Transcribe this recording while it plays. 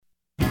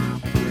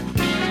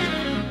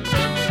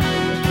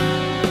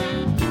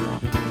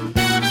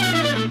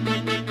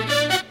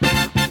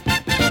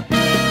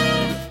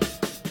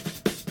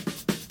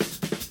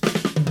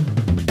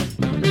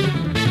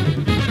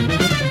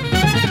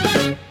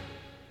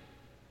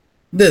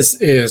This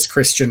is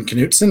Christian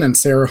Knutson and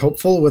Sarah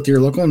Hopeful with your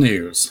local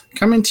news,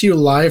 coming to you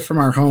live from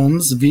our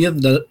homes via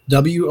the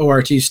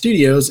WORT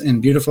studios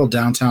in beautiful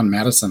downtown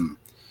Madison.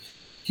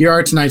 Here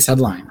are tonight's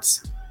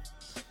headlines.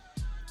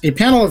 A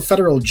panel of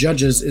federal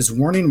judges is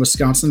warning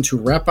Wisconsin to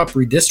wrap up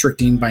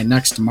redistricting by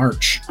next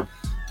March.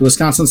 The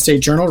Wisconsin State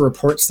Journal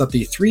reports that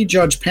the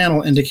three-judge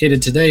panel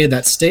indicated today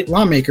that state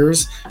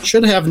lawmakers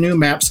should have new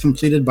maps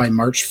completed by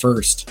March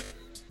 1st.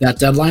 That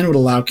deadline would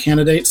allow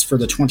candidates for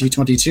the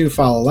 2022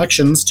 fall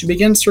elections to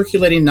begin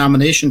circulating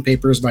nomination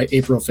papers by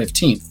April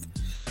 15th.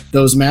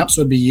 Those maps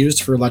would be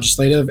used for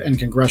legislative and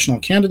congressional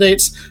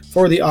candidates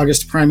for the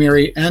August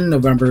primary and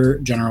November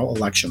general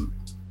election.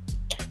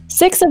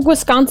 6 of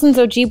Wisconsin's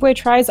Ojibwe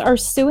tribes are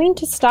suing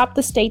to stop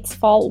the state's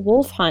fall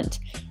wolf hunt.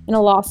 In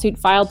a lawsuit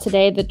filed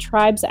today, the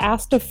tribes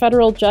asked a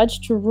federal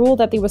judge to rule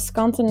that the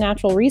Wisconsin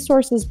Natural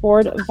Resources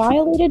Board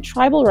violated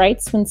tribal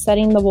rights when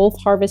setting the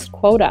wolf harvest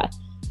quota.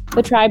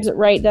 The tribes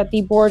write that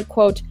the board,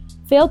 quote,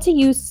 failed to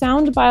use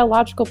sound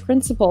biological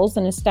principles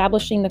in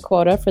establishing the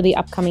quota for the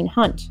upcoming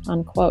hunt,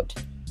 unquote.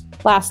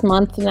 Last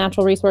month, the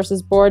Natural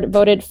Resources Board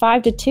voted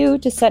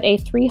 5-2 to set a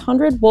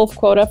 300 wolf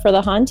quota for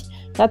the hunt.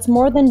 That's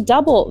more than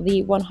double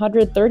the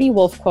 130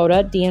 wolf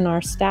quota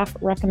DNR staff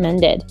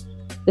recommended.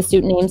 The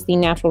suit names the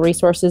Natural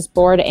Resources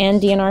Board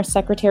and DNR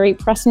Secretary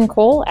Preston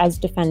Cole as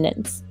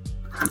defendants.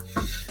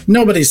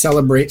 Nobody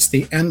celebrates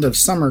the end of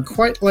summer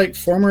quite like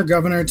former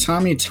Governor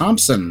Tommy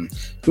Thompson,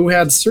 who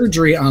had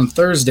surgery on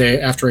Thursday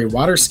after a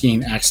water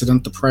skiing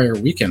accident the prior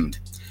weekend.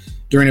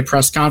 During a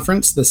press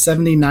conference, the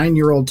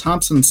 79-year-old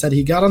Thompson said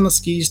he got on the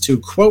skis to,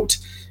 quote,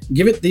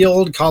 give it the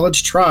old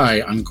college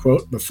try,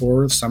 unquote,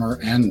 before summer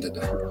ended.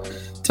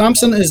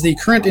 Thompson is the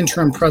current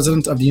interim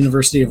president of the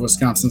University of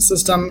Wisconsin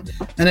system,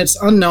 and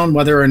it's unknown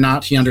whether or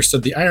not he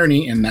understood the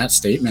irony in that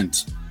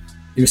statement.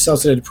 The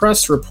Associated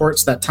Press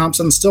reports that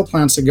Thompson still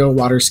plans to go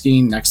water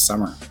skiing next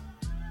summer.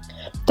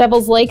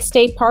 Devil's Lake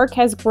State Park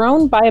has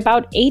grown by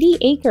about 80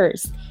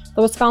 acres.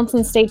 The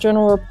Wisconsin State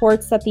Journal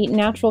reports that the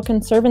Natural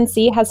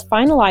Conservancy has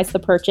finalized the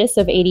purchase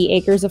of 80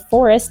 acres of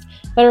forest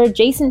that are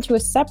adjacent to a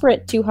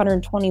separate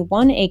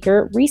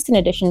 221-acre recent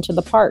addition to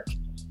the park.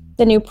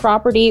 The new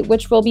property,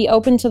 which will be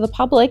open to the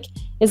public,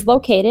 is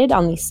located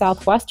on the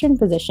southwestern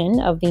position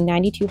of the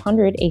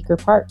 9,200-acre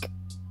park.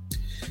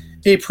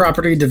 A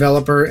property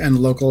developer and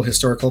local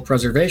historical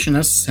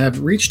preservationists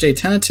have reached a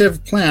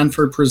tentative plan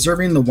for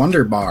preserving the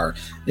Wonder Bar,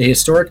 a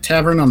historic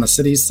tavern on the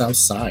city's south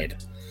side.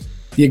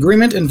 The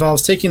agreement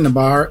involves taking the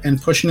bar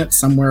and pushing it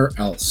somewhere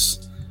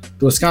else.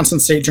 The Wisconsin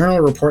State Journal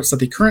reports that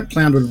the current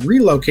plan would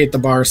relocate the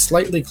bar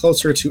slightly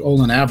closer to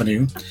Olin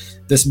Avenue.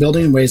 This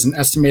building weighs an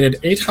estimated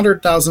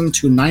 800,000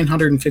 to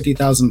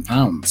 950,000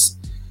 pounds.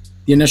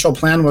 The initial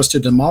plan was to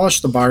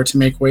demolish the bar to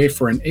make way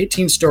for an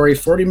 18-story,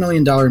 $40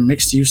 million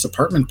mixed-use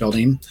apartment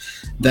building.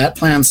 That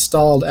plan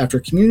stalled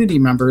after community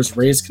members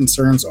raised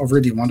concerns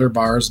over the Wonder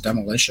Bar's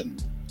demolition.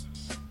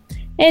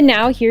 And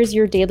now here's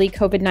your daily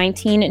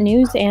COVID-19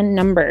 news and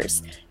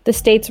numbers. The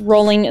state's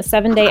rolling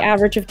 7-day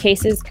average of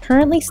cases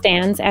currently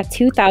stands at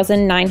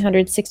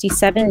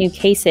 2,967 new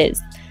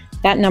cases.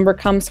 That number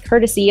comes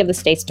courtesy of the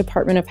state's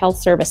Department of Health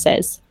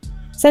Services.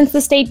 Since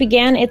the state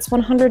began its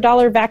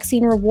 $100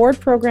 vaccine reward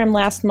program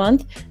last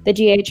month, the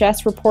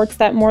GHS reports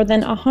that more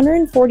than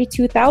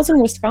 142,000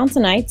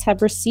 Wisconsinites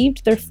have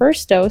received their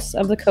first dose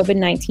of the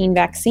COVID-19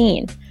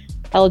 vaccine.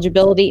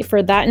 Eligibility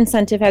for that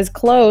incentive has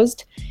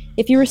closed.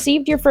 If you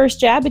received your first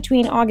jab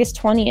between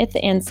August 20th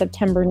and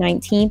September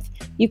 19th,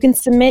 you can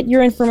submit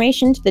your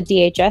information to the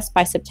DHS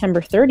by September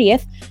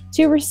 30th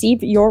to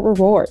receive your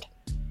reward.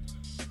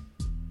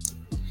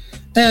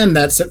 And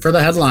that's it for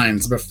the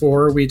headlines.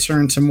 Before we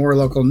turn to more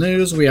local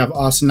news, we have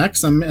Austin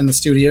Exum in the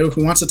studio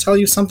who wants to tell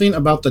you something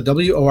about the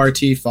WORT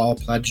Fall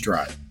Pledge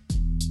Drive.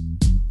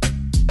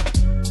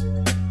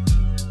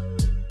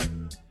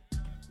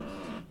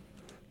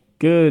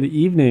 Good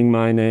evening.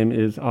 My name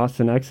is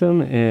Austin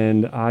Exum,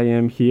 and I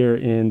am here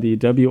in the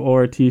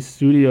WORT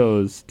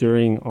studios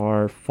during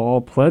our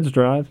Fall Pledge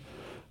Drive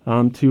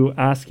to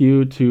ask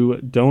you to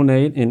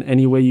donate in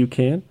any way you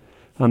can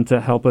to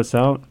help us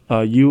out.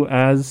 You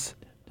as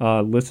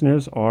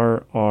listeners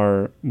are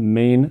our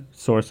main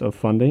source of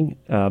funding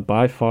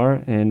by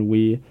far, and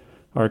we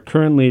are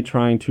currently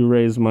trying to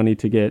raise money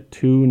to get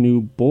 2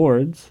 new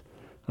boards,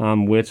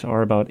 which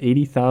are about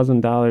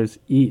 $80,000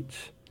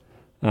 each.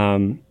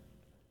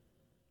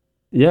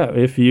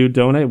 If you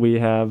donate, we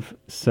have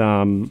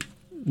some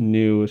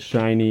new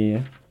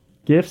shiny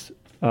gifts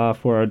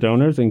for our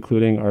donors,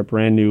 including our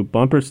brand new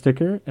bumper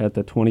sticker at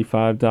the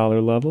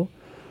 $25 level.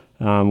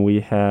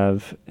 We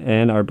have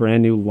our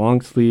brand new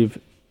long sleeve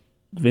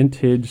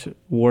vintage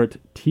Wart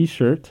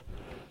t-shirt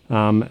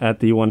at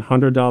the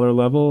 $100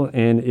 level.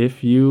 And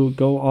if you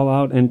go all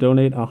out and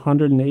donate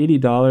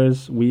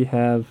 $180, we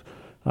have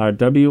our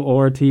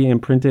WORT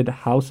imprinted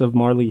House of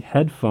Marley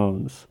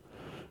headphones.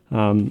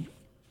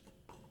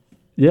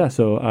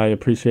 So I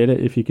appreciate it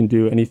if you can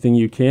do anything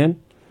you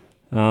can.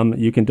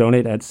 You can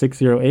donate at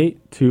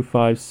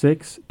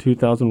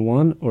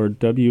 608-256-2001 or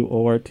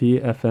wortfm.org.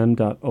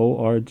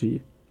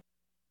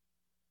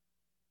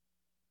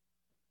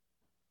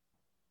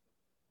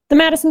 The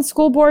Madison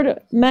School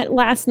Board met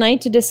last night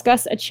to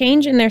discuss a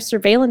change in their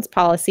surveillance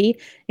policy,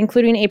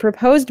 including a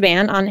proposed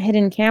ban on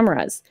hidden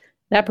cameras.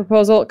 That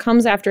proposal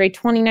comes after a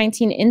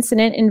 2019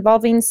 incident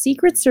involving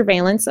secret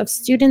surveillance of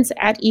students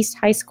at East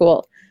High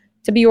School.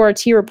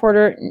 WORT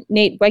reporter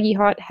Nate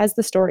Weggehaupt has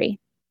the story.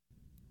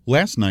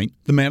 Last night,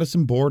 the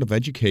Madison Board of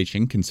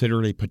Education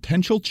considered a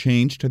potential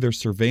change to their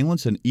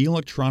surveillance and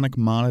electronic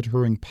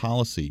monitoring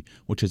policy,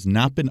 which has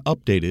not been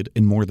updated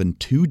in more than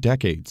 2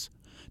 decades.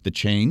 The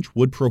change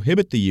would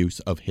prohibit the use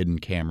of hidden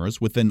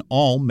cameras within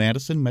all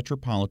Madison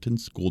Metropolitan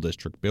School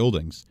District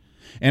buildings.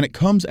 And it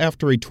comes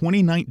after a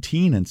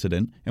 2019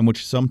 incident in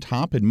which some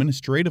top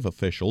administrative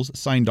officials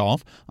signed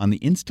off on the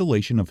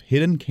installation of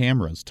hidden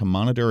cameras to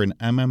monitor an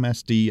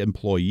MMSD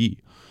employee.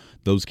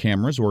 Those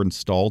cameras were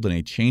installed in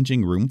a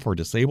changing room for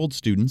disabled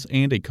students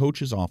and a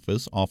coach's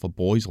office off a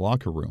boys'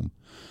 locker room.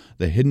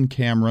 The hidden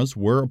cameras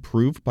were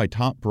approved by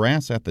top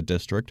brass at the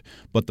district,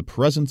 but the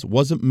presence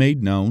wasn't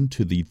made known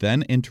to the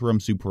then interim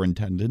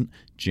superintendent,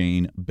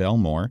 Jane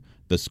Belmore,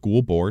 the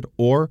school board,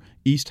 or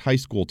East High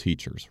School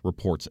teachers,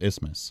 reports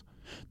Isthmus.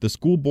 The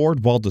school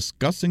board, while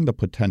discussing the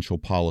potential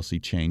policy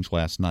change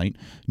last night,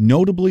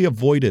 notably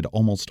avoided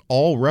almost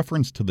all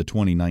reference to the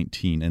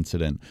 2019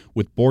 incident,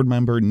 with board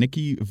member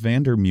Nikki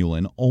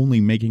Vandermeulen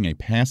only making a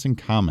passing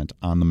comment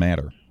on the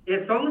matter.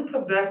 It's only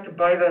come back to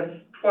bite us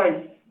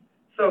twice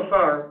so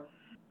far.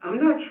 I'm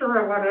not sure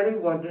I want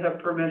anyone to have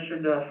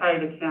permission to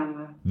hide a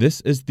camera. This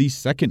is the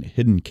second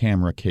hidden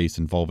camera case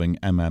involving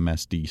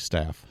MMSD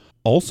staff.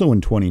 Also in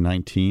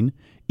 2019,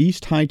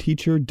 East High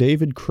teacher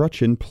David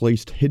Crutchin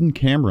placed hidden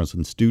cameras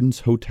in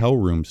students' hotel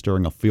rooms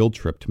during a field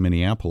trip to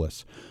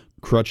Minneapolis.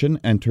 Crutchin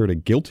entered a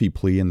guilty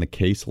plea in the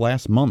case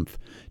last month,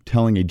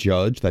 telling a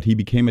judge that he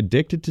became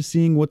addicted to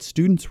seeing what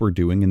students were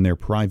doing in their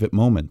private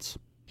moments.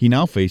 He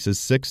now faces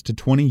 6 to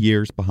 20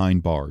 years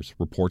behind bars,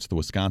 reports the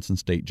Wisconsin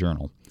State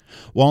Journal.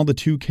 While the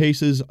 2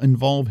 cases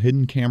involve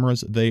hidden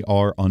cameras, they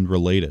are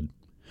unrelated.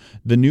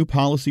 The new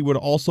policy would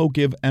also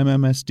give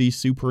MMSD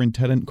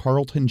Superintendent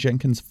Carlton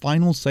Jenkins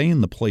final say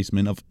in the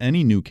placement of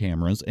any new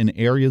cameras in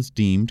areas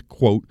deemed,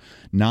 quote,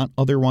 not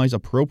otherwise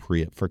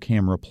appropriate for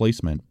camera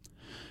placement.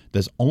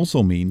 This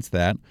also means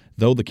that,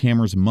 though the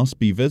cameras must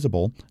be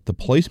visible, the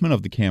placement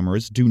of the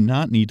cameras do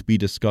not need to be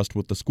discussed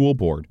with the school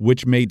board,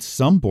 which made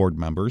some board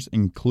members,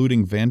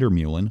 including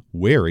Vandermeulen,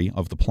 wary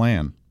of the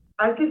plan.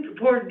 I think the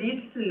board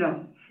needs to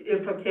know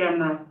if a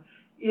camera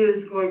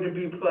is going to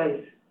be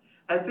placed.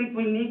 I think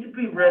we need to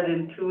be read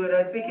into it.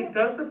 I think it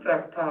does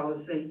affect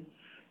policy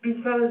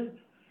because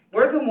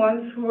we're the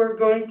ones who are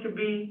going to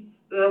be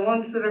the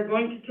ones that are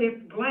going to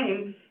take the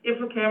blame if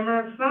a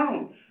camera is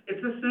found. It's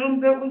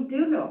assumed that we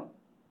do know.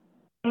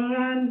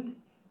 And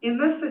in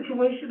this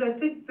situation, I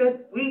think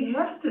that we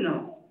have to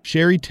know.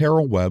 Sherry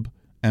Terrell Webb,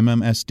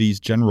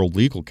 MMSD's general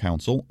legal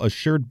counsel,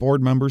 assured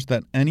board members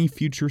that any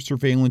future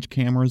surveillance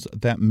cameras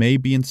that may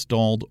be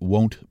installed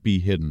won't be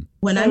hidden.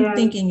 When I'm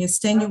thinking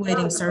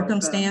extenuating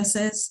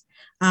circumstances,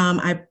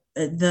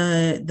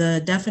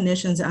 the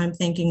definitions I'm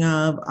thinking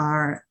of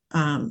are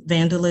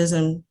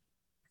vandalism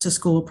to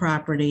school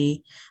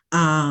property,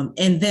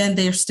 and then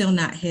they're still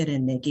not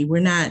hidden, Nikki. We're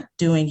not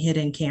doing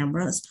hidden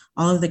cameras.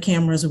 All of the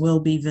cameras will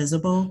be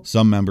visible.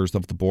 Some members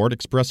of the board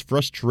expressed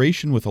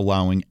frustration with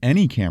allowing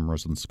any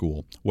cameras in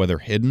school, whether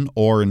hidden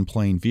or in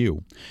plain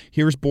view.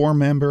 Here's board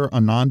member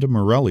Ananda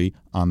Morelli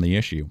on the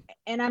issue.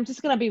 And I'm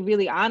just going to be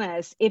really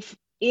honest.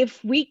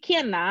 If we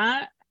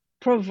cannot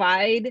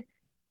provide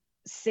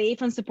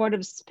safe and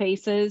supportive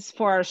spaces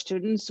for our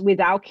students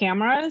without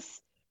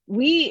cameras,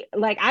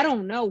 I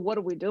don't know what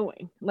are we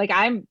doing.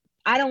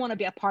 I don't want to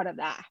be a part of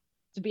that,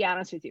 to be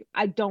honest with you.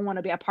 I don't want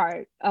to be a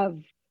part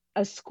of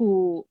a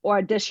school or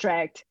a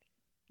district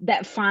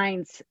that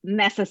finds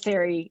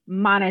necessary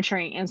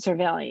monitoring and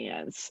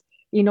surveillance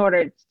in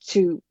order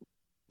to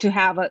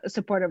have a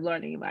supportive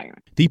learning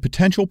environment. The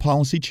potential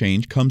policy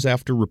change comes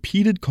after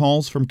repeated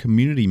calls from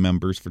community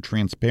members for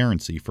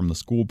transparency from the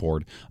school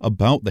board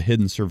about the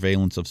hidden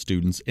surveillance of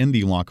students in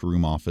the locker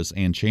room office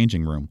and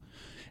changing room.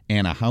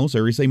 Anna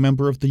Hauser is a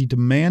member of the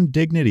Demand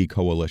Dignity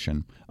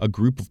Coalition, a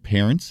group of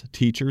parents,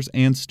 teachers,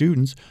 and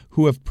students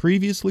who have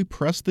previously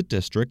pressed the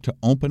district to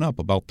open up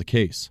about the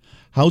case.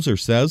 Hauser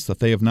says that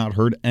they have not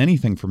heard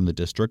anything from the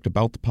district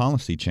about the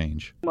policy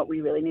change. What we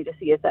really need to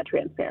see is that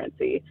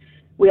transparency.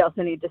 We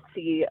also need to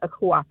see a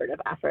cooperative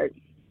effort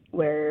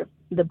where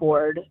the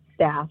board,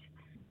 staff,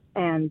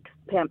 and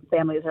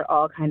families are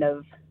all kind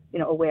of,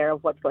 aware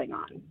of what's going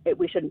on.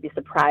 We shouldn't be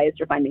surprised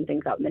or finding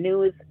things out in the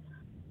news.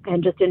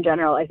 And just in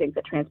general, I think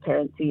that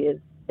transparency is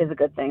a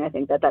good thing. I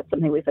think that that's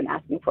something we've been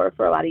asking for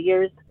a lot of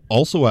years.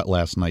 Also at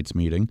last night's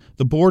meeting,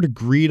 the board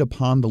agreed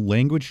upon the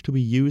language to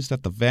be used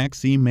at the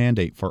vaccine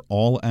mandate for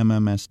all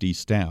MMSD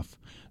staff.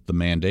 The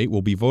mandate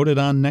will be voted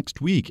on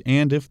next week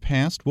and, if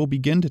passed, will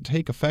begin to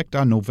take effect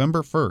on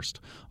November 1st,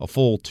 a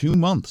full 2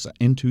 months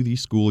into the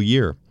school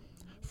year.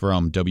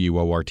 From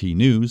WORT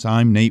News,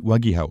 I'm Nate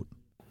Weggehaupt.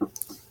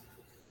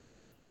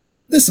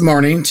 This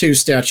morning, 2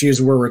 statues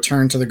were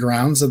returned to the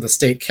grounds of the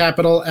state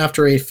capitol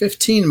after a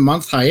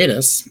 15-month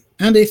hiatus,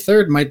 and a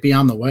third might be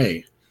on the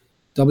way.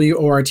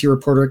 WORT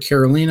reporter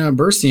Carolina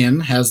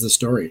Bersian has the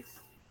story.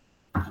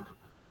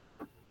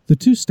 The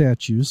two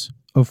statues,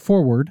 of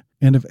Forward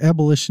and of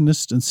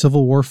abolitionist and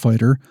Civil War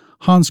fighter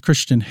Hans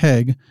Christian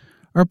Heg,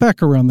 are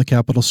back around the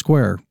Capitol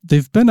Square.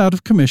 They've been out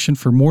of commission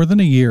for more than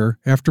a year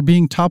after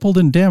being toppled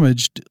and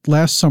damaged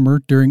last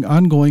summer during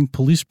ongoing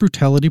police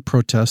brutality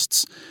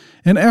protests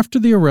and after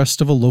the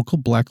arrest of a local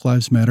Black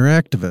Lives Matter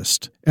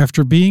activist.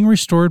 After being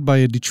restored by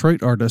a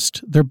Detroit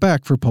artist, they're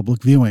back for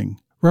public viewing.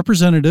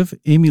 Representative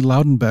Amy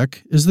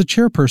Loudenbeck is the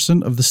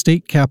chairperson of the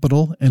State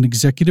Capitol and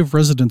Executive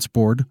Residence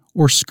Board,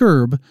 or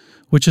SCIRB,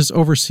 which has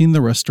overseen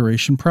the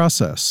restoration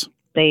process.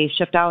 They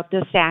shipped out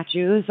the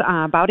statues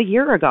about a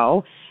year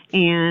ago,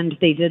 and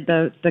they did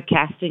the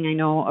casting, I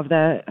know, of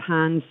the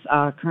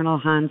Colonel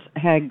Hans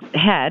Heg's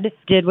head,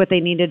 did what they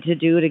needed to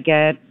do to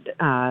get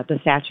the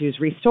statues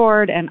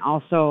restored and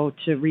also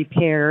to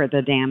repair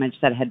the damage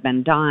that had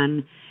been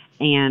done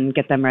and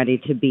get them ready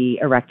to be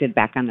erected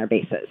back on their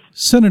bases.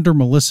 Senator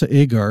Melissa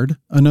Agard,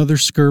 another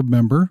SCIRB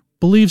member,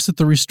 believes that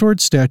the restored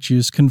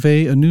statues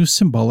convey a new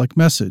symbolic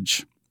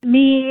message.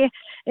 Me,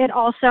 it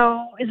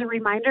also is a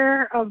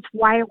reminder of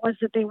why it was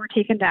that they were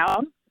taken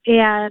down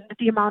and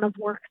the amount of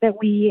work that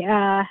we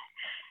as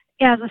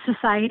a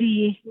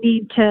society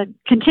need to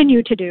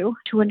continue to do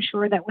to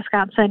ensure that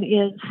Wisconsin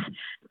is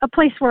a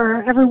place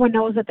where everyone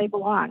knows that they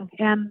belong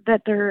and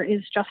that there is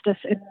justice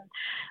and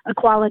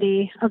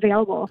equality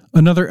available.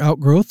 Another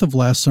outgrowth of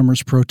last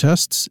summer's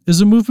protests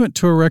is a movement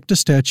to erect a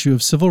statue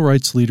of civil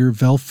rights leader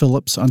Vel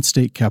Phillips on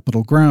state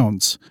capitol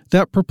grounds.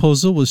 That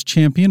proposal was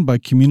championed by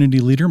community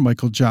leader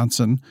Michael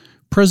Johnson,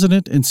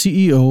 president and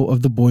CEO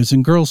of the Boys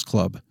and Girls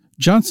Club.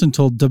 Johnson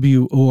told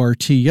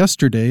WORT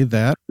yesterday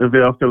that the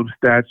Vel Phillips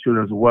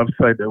statue is a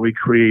website that we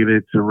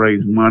created to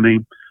raise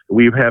money.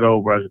 We've had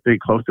over, I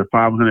think, close to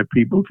 500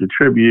 people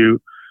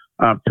contribute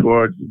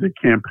towards the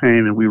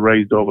campaign, and we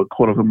raised over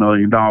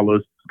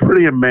 $250,000.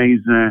 Pretty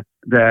amazing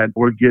that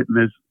we're getting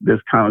this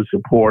kind of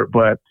support.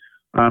 But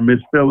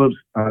Ms. Phillips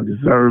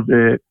deserved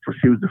it.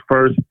 She was the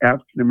first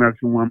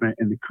African-American woman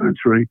in the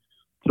country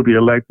to be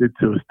elected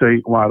to a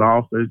statewide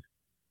office,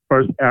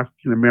 first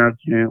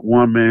African-American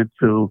woman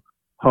to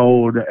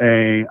hold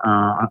an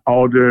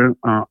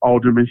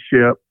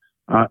aldermanship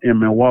in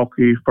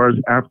Milwaukee, first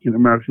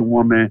African-American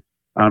woman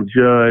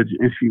judge,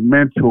 and she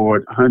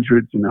mentored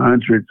hundreds and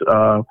hundreds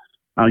of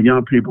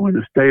young people in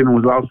the state, and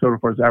was also the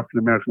first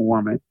African-American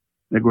woman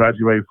to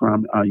graduate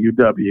from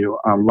UW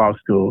Law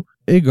School.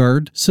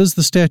 Agard says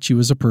the statue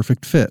is a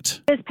perfect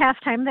fit. It's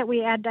past time that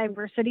we add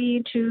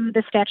diversity to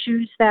the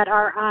statues that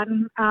are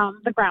on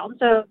the grounds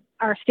of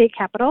our state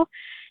capitol.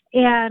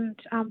 And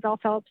Vel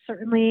Phillips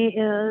certainly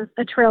is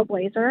a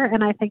trailblazer,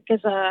 and I think is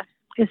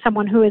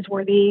someone who is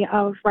worthy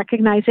of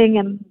recognizing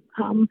and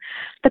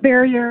the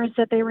barriers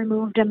that they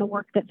removed and the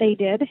work that they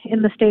did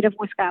in the state of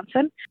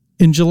Wisconsin.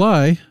 In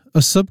July,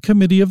 a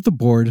subcommittee of the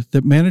board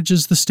that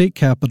manages the state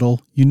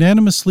capitol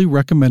unanimously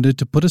recommended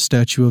to put a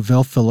statue of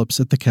Vel Phillips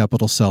at the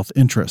Capitol South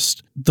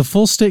Interest. The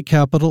full state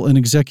capitol and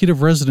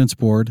executive residence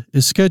board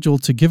is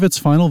scheduled to give its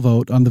final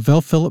vote on the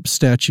Vel Phillips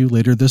statue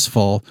later this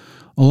fall,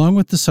 along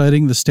with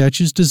deciding the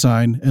statue's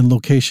design and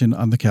location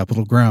on the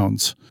Capitol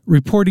grounds.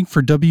 Reporting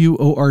for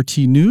WORT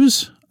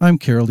News, I'm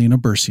Carolina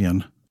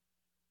Bersian.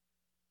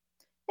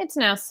 It's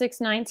now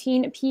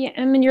 6:19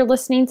 p.m. and you're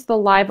listening to the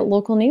live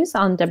local news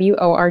on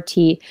WORT.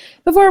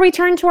 Before we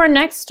turn to our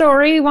next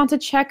story, we want to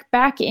check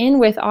back in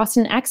with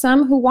Austin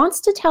Exum, who wants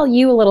to tell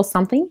you a little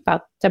something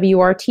about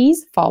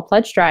WORT's Fall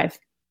Pledge Drive.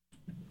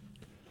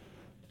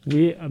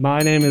 My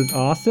name is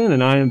Austin,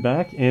 and I am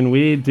back, and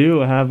we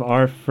do have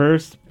our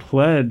first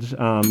pledge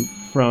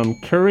from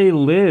Curry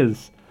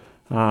Liz.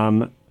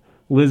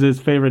 Liz's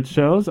favorite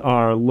shows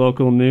are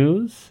Local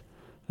News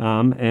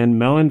and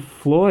Melon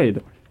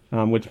Floyd.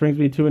 Which brings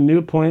me to a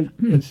new point.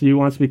 She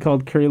wants to be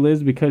called Curry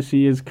Liz because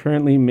she is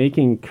currently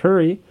making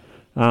curry.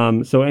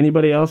 So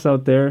anybody else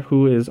out there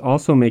who is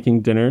also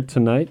making dinner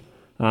tonight,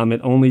 it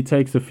only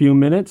takes a few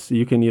minutes.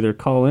 You can either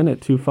call in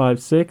at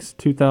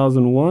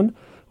 256-2001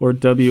 or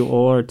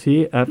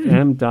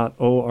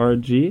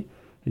WORTFM.org.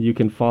 You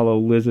can follow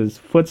Liz's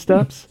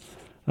footsteps.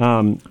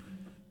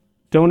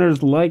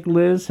 Donors like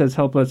Liz has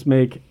helped us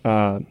make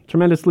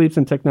tremendous leaps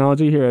in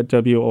technology here at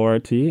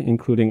WORT,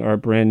 including our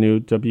brand new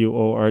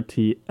WORT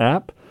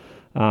app.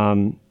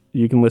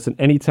 You can listen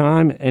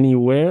anytime,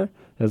 anywhere,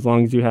 as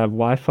long as you have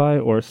Wi-Fi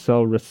or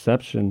cell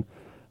reception.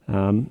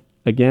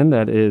 Again,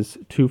 that is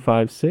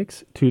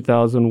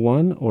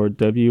 256-2001 or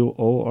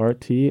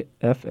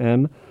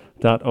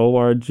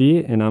WORTFM.org.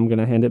 And I'm going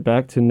to hand it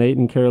back to Nate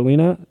and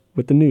Carolina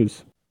with the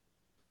news.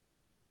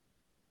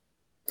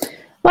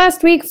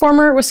 Last week,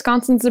 former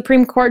Wisconsin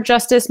Supreme Court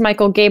Justice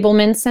Michael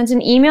Gableman sent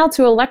an email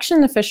to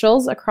election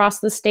officials across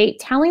the state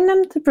telling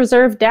them to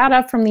preserve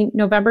data from the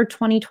November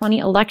 2020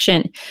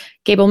 election.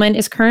 Gableman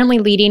is currently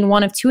leading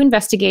one of two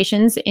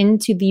investigations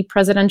into the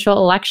presidential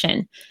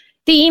election.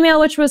 The email,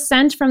 which was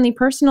sent from the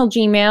personal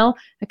Gmail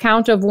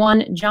account of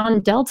one John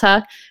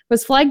Delta,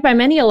 was flagged by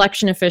many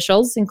election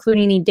officials,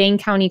 including the Dane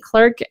County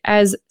clerk,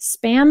 as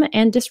spam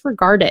and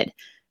disregarded.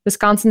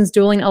 Wisconsin's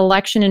dueling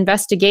election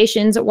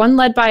investigations, one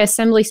led by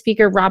Assembly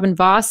Speaker Robin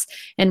Vos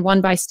and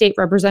one by State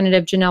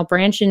Representative Janelle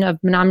Brandtjen of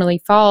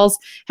Menomonee Falls,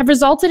 have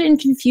resulted in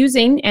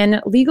confusing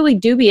and legally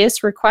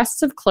dubious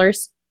requests of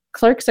clerks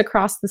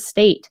across the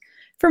state.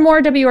 For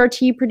more,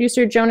 WRT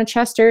producer Jonah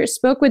Chester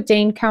spoke with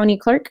Dane County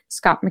Clerk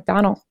Scott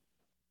McDonnell.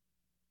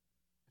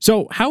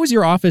 So how is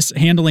your office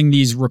handling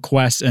these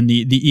requests and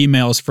the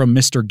emails from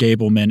Mr.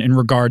 Gableman in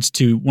regards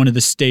to one of the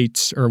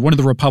states or one of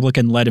the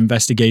Republican-led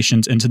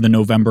investigations into the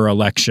November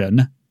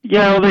election?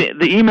 Yeah, well,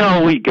 the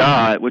email we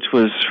got, which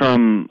was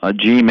from a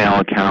Gmail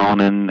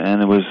account, and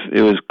it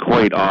was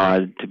quite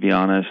odd, to be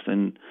honest.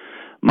 And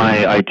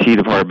my IT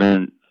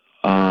department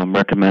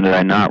recommended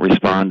I not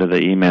respond to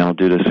the email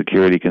due to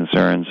security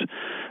concerns.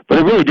 But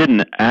it really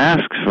didn't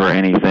ask for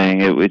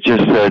anything. It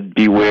just said,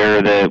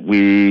 beware that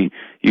you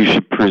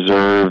should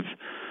preserve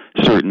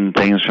certain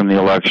things from the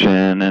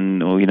election,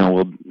 and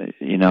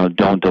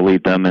don't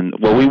delete them. And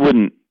we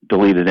wouldn't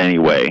delete it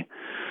anyway.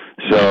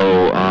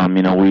 So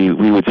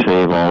we would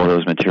save all of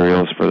those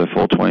materials for the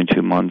full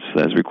 22 months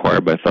as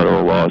required by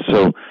federal law.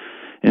 So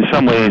in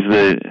some ways,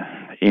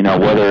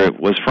 whether it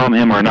was from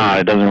him or not,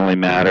 it doesn't really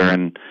matter,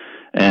 and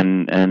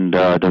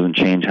doesn't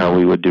change how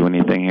we would do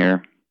anything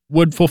here.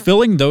 Would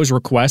fulfilling those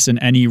requests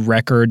and any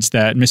records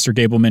that Mr.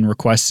 Gableman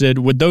requested,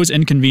 would those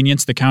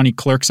inconvenience the county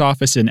clerk's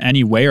office in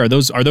any way? Or are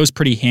those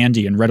pretty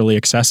handy and readily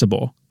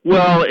accessible?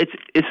 Well,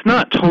 it's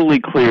not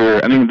totally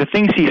clear. I mean, the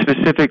things he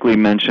specifically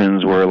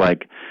mentions were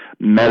like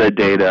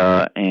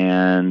metadata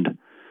and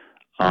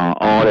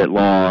audit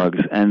logs,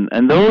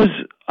 and those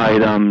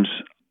items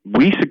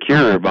we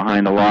secure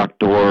behind a locked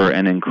door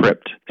and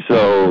encrypt.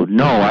 So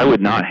no, I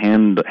would not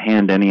hand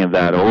any of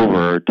that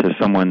over to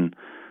someone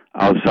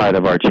outside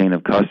of our chain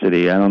of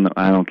custody. I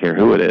don't care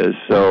who it is.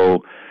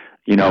 So,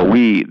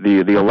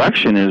 the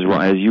election is,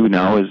 as you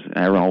know,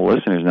 as all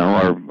listeners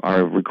know,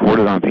 are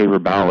recorded on paper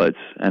ballots,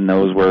 and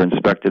those were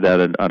inspected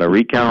at a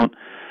recount.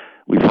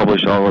 We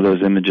publish all of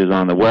those images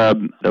on the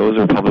web. Those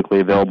are publicly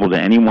available to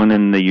anyone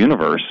in the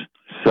universe.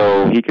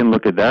 So he can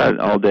look at that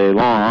all day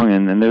long,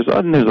 and there's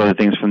other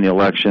things from the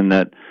election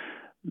that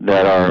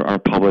are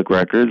public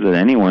records that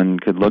anyone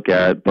could look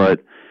at, but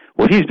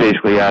what he's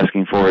basically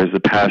asking for is the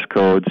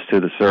passcodes to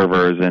the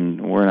servers,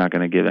 and we're not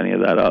going to give any of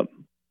that up.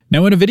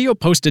 Now, in a video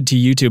posted to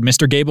YouTube,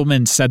 Mr.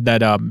 Gableman said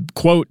that,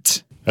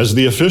 quote, as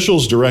the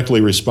officials directly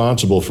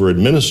responsible for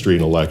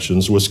administering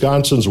elections,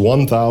 Wisconsin's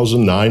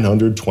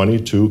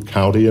 1,922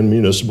 county and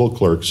municipal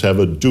clerks have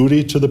a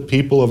duty to the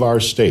people of our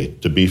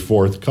state to be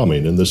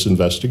forthcoming in this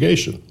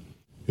investigation.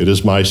 It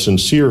is my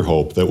sincere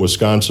hope that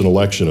Wisconsin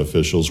election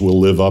officials will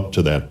live up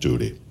to that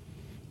duty.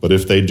 But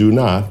if they do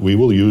not, we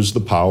will use the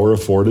power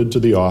afforded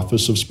to the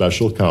Office of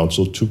Special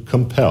Counsel to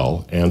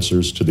compel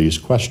answers to these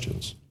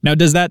questions. Now,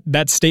 does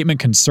that statement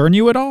concern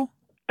you at all?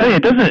 I mean,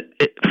 it doesn't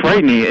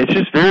frighten me. It's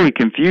just very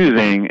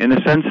confusing in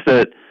the sense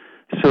that,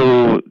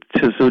 so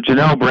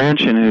Janelle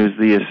Brandtjen, who's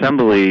the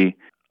Assembly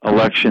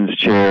Elections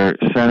Chair,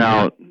 sent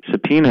out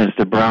subpoenas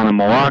to Brown and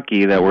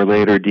Milwaukee that were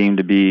later deemed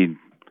to be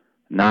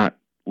not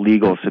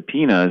legal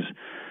subpoenas,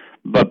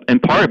 but in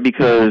part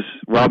because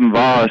Robin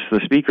Vos, the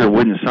Speaker,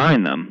 wouldn't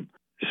sign them.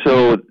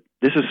 So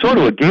this is sort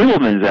of what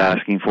Gableman's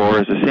asking for,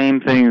 is the same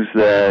things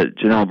that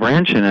Janelle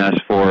Brandtjen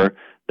asked for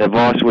that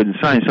Vos wouldn't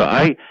sign. So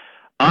I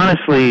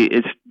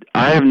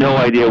have no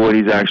idea what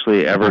he's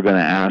actually ever going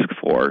to ask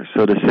for.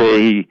 So to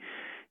say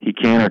he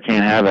can or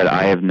can't have it,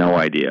 I have no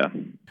idea.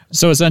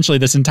 So essentially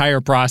this entire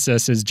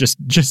process is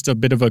just a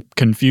bit of a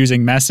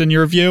confusing mess in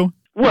your view?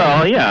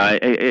 Well, yeah,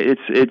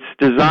 it's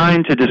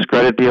designed to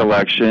discredit the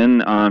election,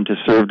 to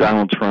serve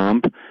Donald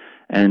Trump,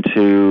 and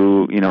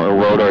to,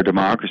 erode our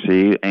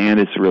democracy, and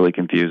it's really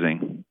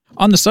confusing.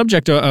 On the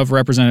subject of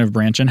Representative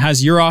Brandtjen,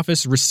 has your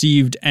office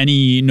received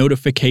any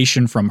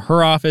notification from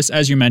her office?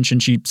 As you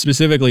mentioned, she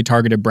specifically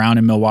targeted Brown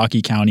and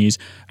Milwaukee counties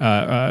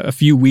a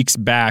few weeks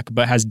back,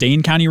 but has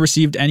Dane County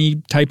received any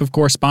type of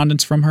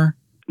correspondence from her?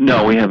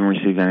 No, we haven't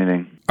received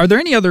anything. Are there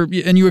any other,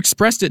 and you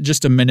expressed it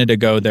just a minute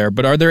ago there,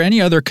 but are there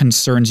any other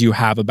concerns you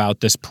have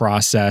about this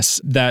process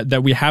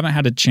that we haven't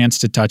had a chance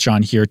to touch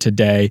on here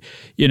today?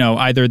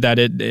 Either that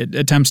it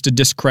attempts to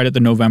discredit the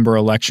November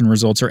election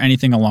results or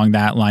anything along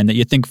that line that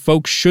you think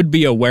folks should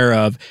be aware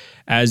of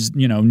as,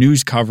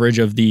 news coverage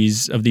of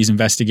these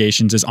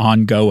investigations is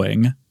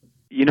ongoing?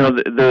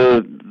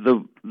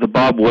 The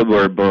Bob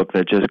Woodward book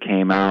that just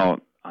came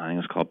out, I think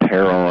it's called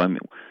Peril,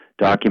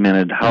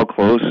 documented how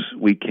close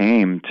we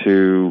came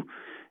to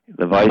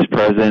the vice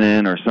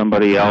president or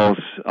somebody else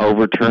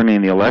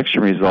overturning the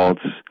election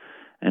results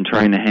and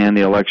trying to hand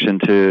the election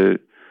to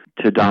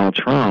Donald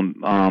Trump,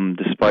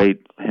 despite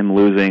him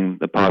losing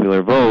the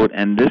popular vote.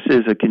 And this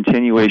is a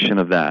continuation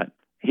of that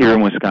here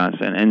in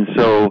Wisconsin. And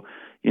so,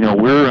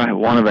 we're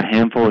one of a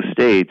handful of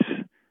states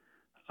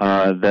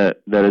that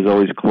is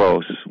always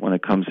close when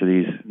it comes to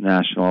these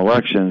national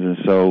elections.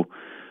 And so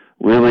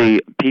really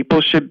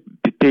people should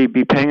be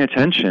paying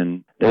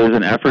attention. There's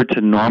an effort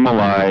to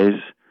normalize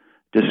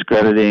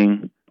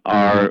discrediting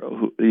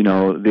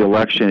the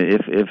election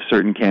if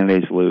certain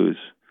candidates lose.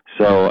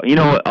 So,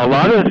 a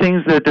lot of the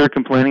things that they're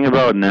complaining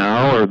about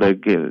now, or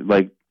like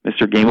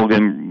Mr.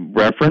 Gableman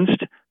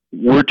referenced,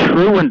 were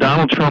true when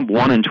Donald Trump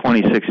won in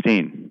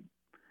 2016.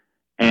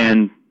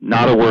 And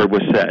not a word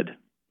was said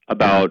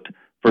about,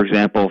 for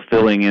example,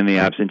 filling in the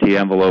absentee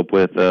envelope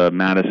with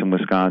Madison,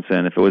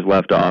 Wisconsin, if it was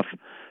left off.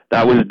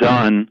 That was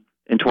done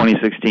in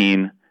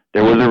 2016.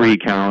 There was a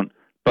recount.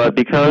 But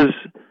because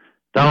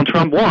Donald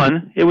Trump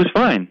won, it was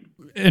fine.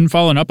 And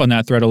following up on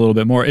that thread a little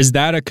bit more, is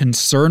that a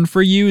concern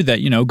for you that,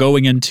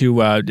 going into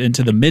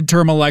the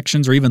midterm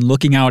elections or even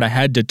looking out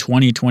ahead to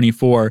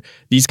 2024,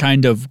 these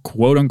kind of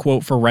quote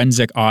unquote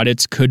forensic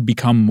audits could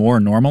become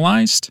more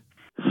normalized?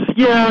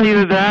 Yeah,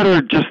 either that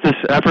or just this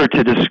effort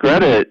to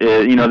discredit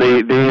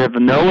it. They have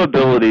no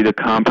ability to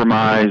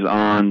compromise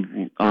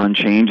on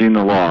changing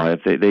the law.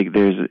 If they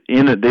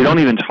don't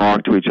even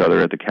talk to each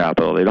other at the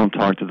Capitol. They don't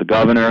talk to the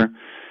governor.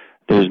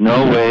 There's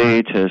no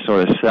way to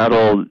sort of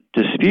settle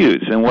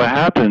disputes. And what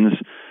happens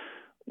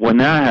when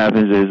that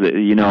happens is that,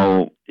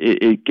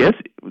 it gets,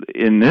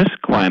 in this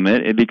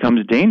climate, it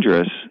becomes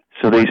dangerous.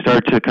 So they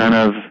start to kind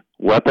of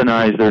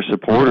weaponize their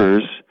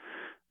supporters.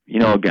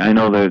 I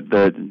know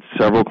that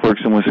several clerks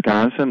in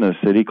Wisconsin, the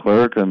city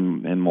clerk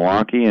in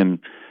Milwaukee and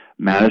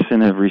Madison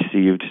have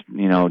received,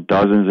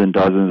 dozens and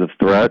dozens of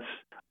threats.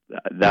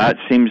 That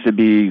seems to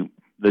be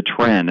the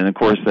trend. And of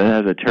course, that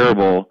has a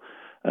terrible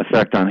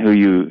effect on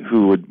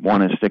who would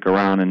want to stick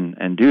around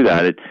and do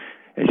that. It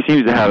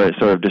seems to have a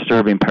sort of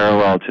disturbing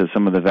parallel to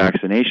some of the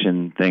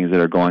vaccination things that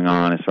are going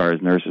on as far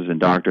as nurses and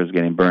doctors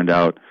getting burned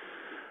out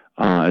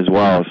as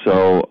well.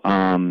 So,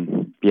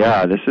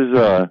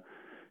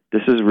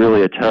 this is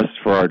really a test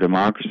for our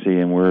democracy,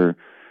 and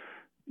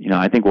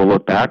I think we'll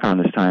look back on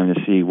this time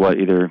to see what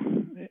either,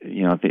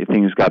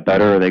 things got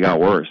better or they got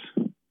worse.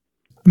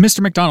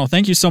 Mr. McDonald,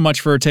 thank you so much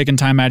for taking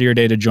time out of your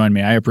day to join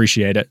me. I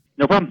appreciate it.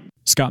 No problem.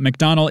 Scott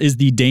McDonald is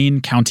the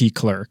Dane County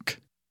Clerk.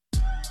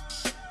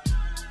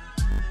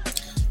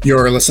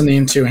 You're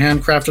listening to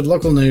Handcrafted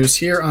Local News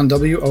here on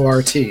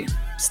WORT.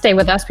 Stay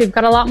with us. We've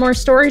got a lot more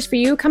stories for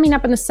you coming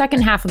up in the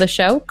second half of the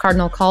show.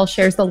 Cardinal Call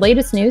shares the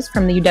latest news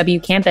from the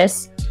UW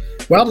campus.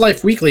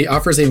 Wildlife Weekly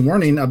offers a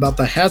warning about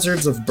the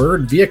hazards of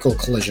bird vehicle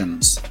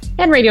collisions.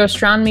 And Radio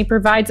Astronomy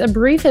provides a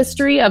brief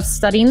history of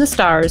studying the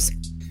stars.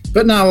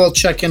 But now we'll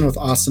check in with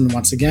Austin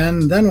once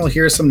again, then we'll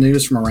hear some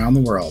news from around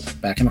the world.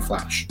 Back in a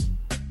flash.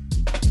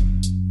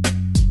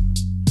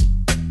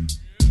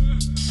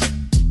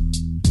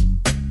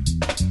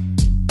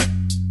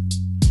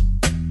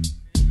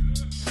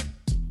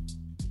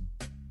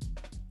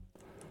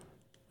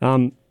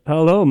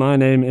 Hello, my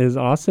name is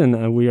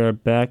Austin. We are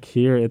back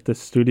here at the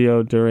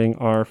studio during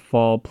our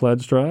fall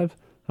pledge drive.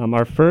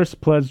 Our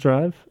first pledge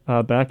drive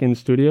back in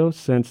studio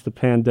since the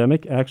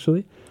pandemic,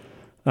 actually.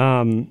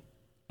 I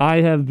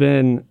have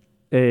been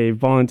a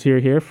volunteer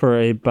here for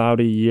about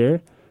a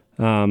year.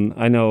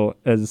 I know,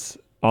 as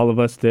all of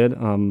us did,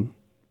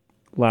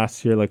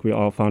 last year, we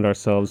all found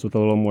ourselves with a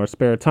little more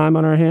spare time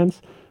on our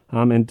hands.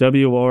 And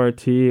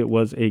WORT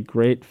was a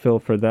great fill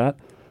for that.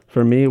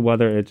 For me,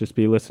 whether it just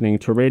be listening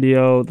to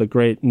radio, the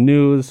great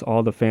news,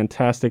 all the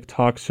fantastic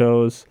talk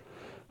shows,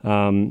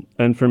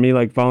 and for me,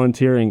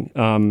 volunteering.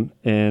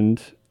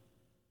 And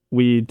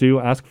we do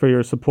ask for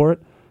your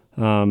support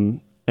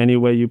any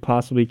way you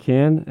possibly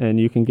can, and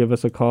you can give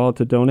us a call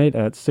to donate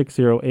at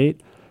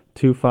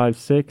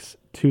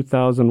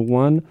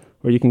 608-256-2001,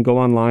 or you can go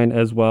online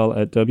as well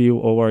at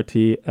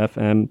wortfm.org.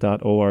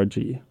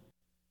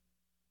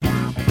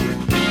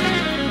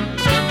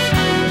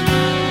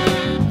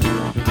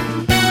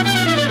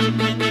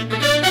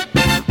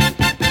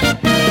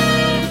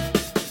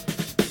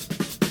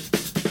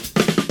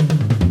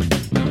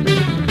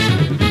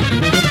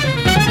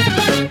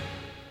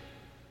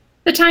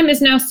 The time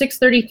is now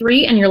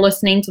 6:33, and you're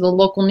listening to the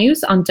local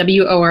news on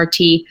WORT.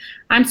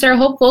 I'm Sarah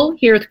Hopeful,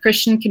 here with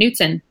Christian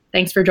Knutson.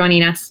 Thanks for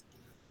joining us.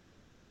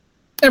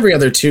 Every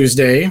other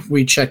Tuesday,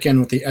 we check in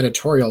with the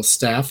editorial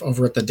staff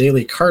over at the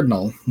Daily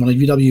Cardinal, one of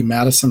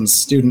UW-Madison's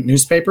student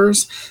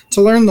newspapers,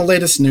 to learn the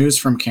latest news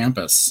from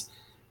campus.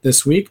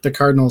 This week, the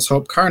Cardinal's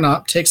Hope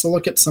Carnop takes a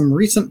look at some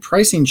recent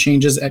pricing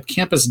changes at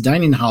campus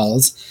dining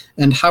halls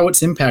and how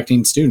it's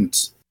impacting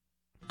students.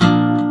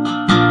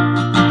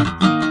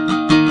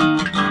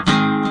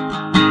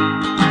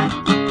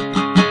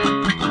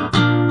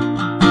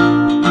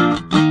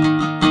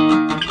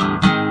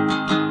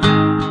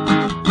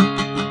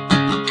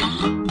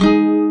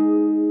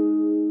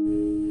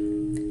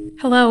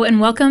 Hello and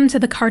welcome to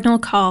the Cardinal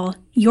Call,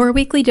 your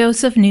weekly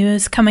dose of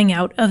news coming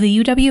out of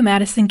the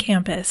UW-Madison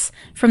campus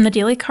from the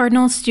Daily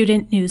Cardinal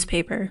student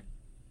newspaper.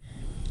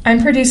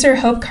 I'm producer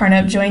Hope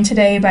Carnop, joined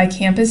today by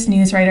campus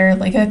news writer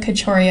Lega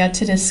Kachoria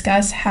to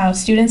discuss how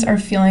students are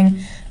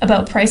feeling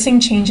about pricing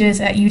changes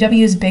at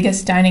UW's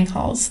biggest dining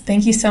halls.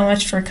 Thank you so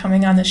much for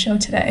coming on the show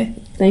today.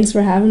 Thanks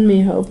for having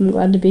me, Hope. I'm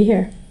glad to be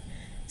here.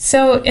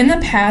 So in the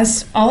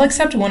past, all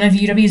except one of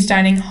UW's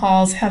dining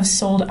halls have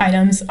sold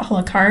items a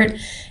la carte,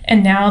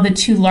 and now the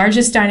two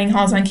largest dining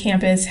halls on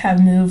campus have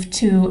moved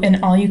to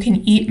an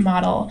all-you-can-eat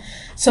model.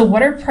 So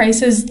what are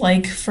prices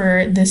like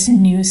for this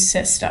new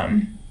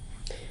system?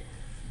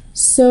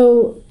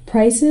 So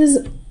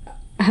prices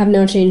have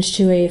now changed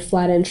to a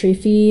flat entry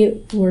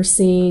fee. We're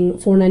seeing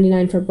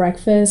 $4.99 for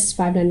breakfast,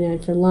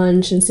 $5.99 for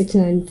lunch, and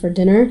 $6.99 for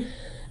dinner.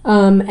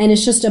 And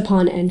it's just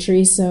upon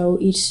entry, so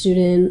each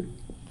student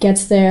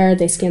gets there,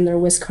 they scan their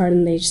WIS card,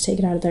 and they just take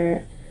it out of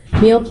their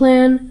meal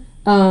plan.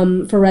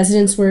 For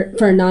non-residents,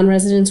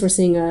 we're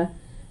seeing a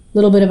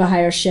little bit of a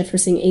higher shift. We're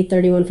seeing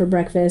 $8.31 for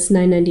breakfast,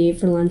 $9.98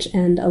 for lunch,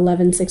 and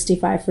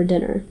 $11.65 for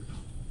dinner.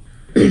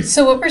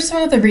 So what were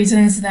some of the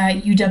reasons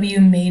that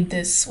UW made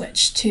this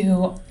switch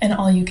to an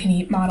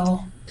all-you-can-eat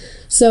model?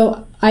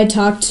 So I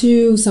talked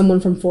to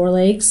someone from Four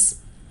Lakes,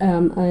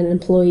 an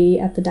employee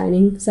at the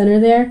dining center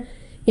there,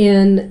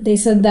 and they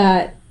said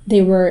that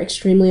they were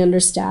extremely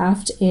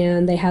understaffed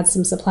and they had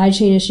some supply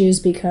chain issues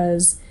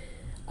because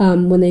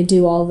when they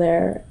do all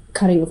their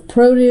cutting of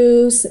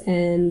produce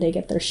and they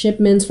get their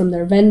shipments from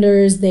their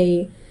vendors,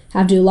 they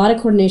have to do a lot of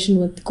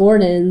coordination with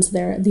Gordon's,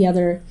 the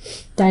other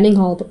dining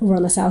hall over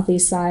on the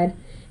southeast side.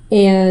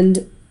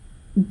 And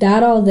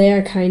that all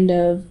there kind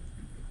of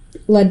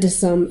led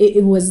to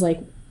it was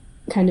like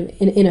kind of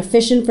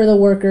inefficient for the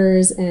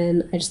workers,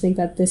 and I just think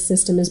that this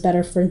system is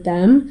better for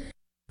them.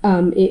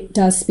 It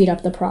does speed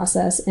up the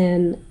process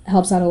and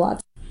helps out a lot.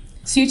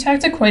 So you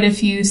talked to quite a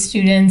few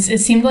students.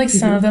 It seemed like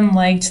some of them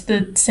liked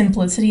the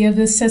simplicity of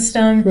this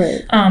system,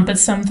 right. But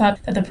some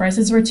thought that the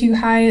prices were too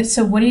high.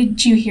 So what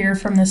did you hear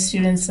from the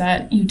students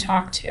that you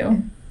talked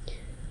to?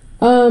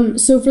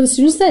 So for the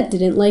students that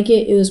didn't like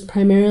it, it was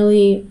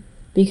primarily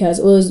because,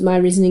 it was my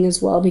reasoning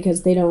as well,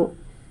 because they don't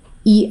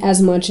eat as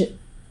much.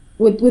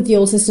 With the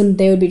old system,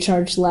 they would be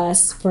charged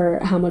less for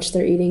how much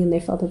they're eating, and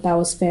they felt that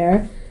was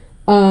fair.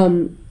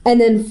 And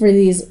then for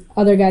these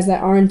other guys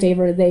that are in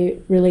favor, they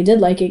really did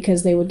like it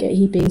because they would get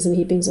heapings and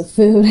heapings of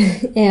food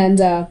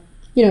and,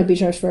 be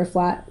charged for a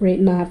flat rate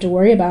and not have to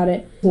worry about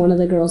it. One of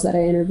the girls that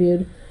I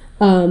interviewed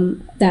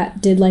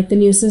that did like the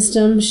new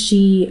system,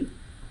 she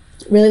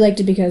really liked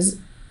it because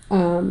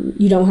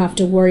you don't have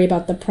to worry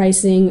about the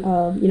pricing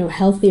of,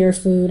 healthier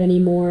food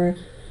anymore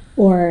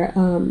or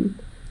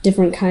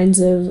different kinds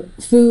of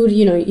food.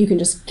 You can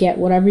just get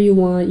whatever you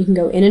want. You can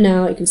go in and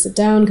out. You can sit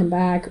down, come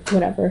back,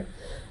 whatever.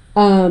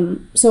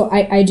 So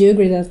I do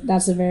agree that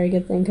that's a very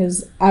good thing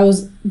because I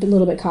was a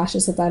little bit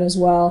cautious of that as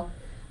well.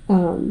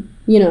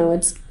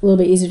 It's a little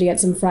bit easier to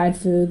get some fried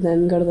food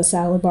than go to the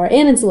salad bar,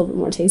 and it's a little bit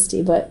more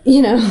tasty, but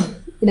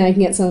I can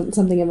get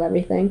something of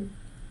everything.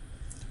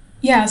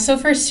 Yeah, so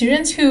for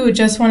students who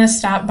just want to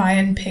stop by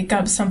and pick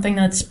up something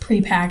that's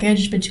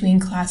prepackaged between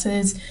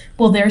classes,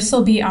 will there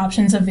still be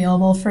options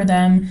available for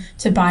them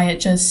to buy it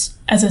just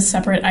as a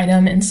separate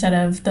item instead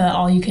of the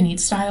all-you-can-eat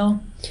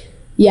style?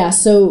 Yeah,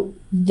 so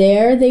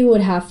there they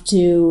would have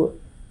to,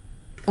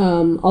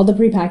 all the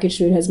prepackaged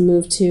food has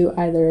moved to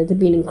either the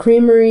Bean and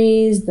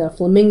Creameries, the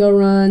Flamingo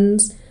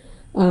Runs.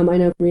 I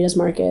know Rita's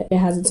Market, it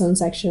has its own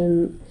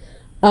section.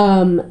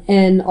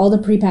 And all the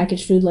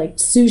prepackaged food like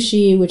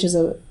sushi, which is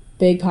a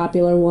big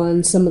popular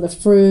one, some of the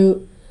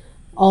fruit,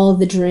 all of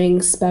the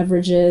drinks,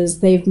 beverages,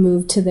 they've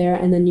moved to there,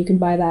 and then you can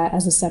buy that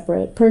as a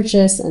separate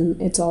purchase,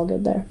 and it's all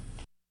good there.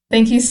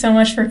 Thank you so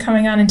much for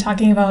coming on and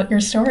talking about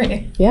your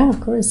story. Yeah, of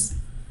course.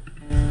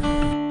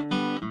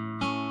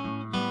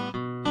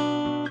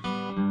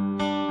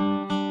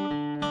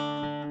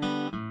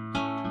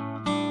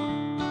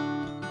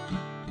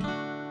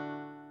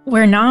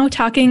 We're now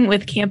talking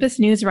with campus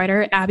news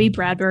writer Abby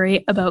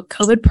Bradbury about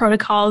COVID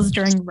protocols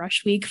during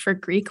Rush Week for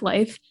Greek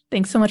life.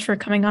 Thanks so much for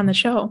coming on the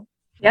show.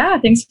 Yeah,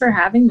 thanks for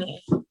having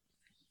me.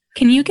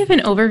 Can you give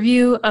an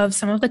overview of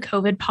some of the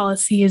COVID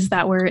policies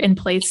that were in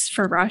place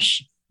for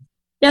Rush?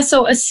 Yeah,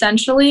 so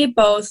essentially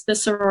both the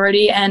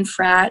sorority and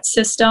frat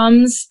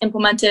systems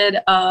implemented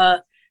a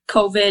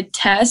COVID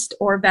test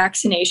or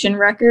vaccination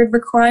record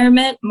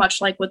requirement,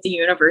 much like what the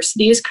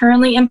university is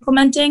currently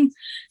implementing.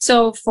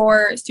 So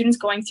for students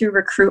going through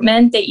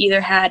recruitment, they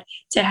either had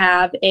to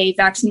have a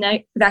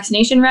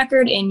vaccination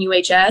record in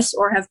UHS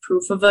or have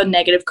proof of a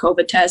negative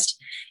COVID test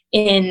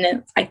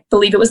in, I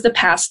believe it was the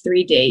past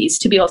 3 days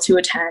to be able to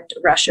attend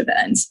Rush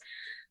events.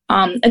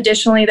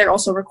 Additionally, they're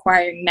also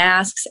requiring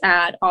masks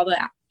at all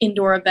the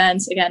indoor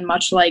events, again,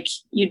 much like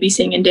you'd be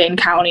seeing in Dane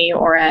County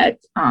or at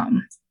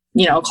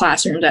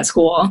classrooms at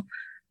school.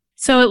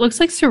 So it looks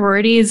like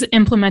sororities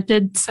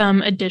implemented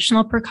some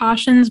additional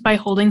precautions by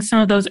holding some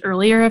of those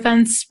earlier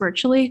events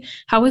virtually.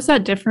 How was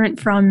that different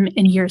from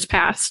in years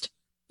past?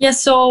 Yeah,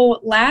 so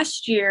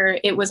last year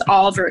it was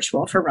all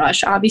virtual for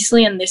Rush,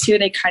 obviously, and this year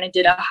they kind of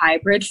did a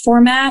hybrid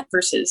format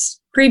versus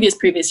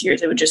previous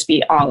years it would just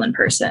be all in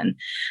person.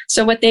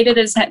 So what they did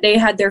is that they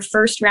had their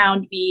first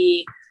round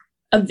be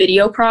a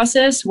video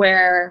process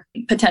where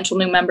potential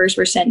new members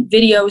were sent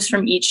videos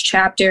from each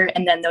chapter,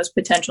 and then those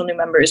potential new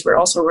members were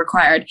also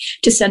required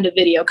to send a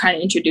video kind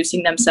of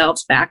introducing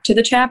themselves back to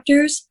the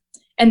chapters.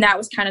 And that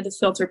was kind of the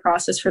filter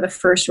process for the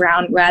first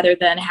round, rather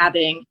than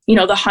having,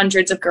 the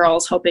hundreds of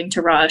girls hoping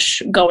to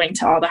rush, going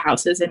to all the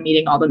houses and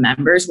meeting all the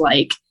members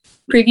like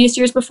previous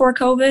years before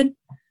COVID.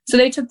 So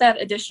they took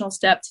that additional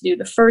step to do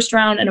the first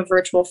round in a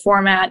virtual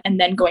format, and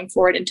then going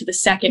forward into the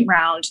second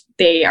round,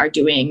 they are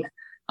doing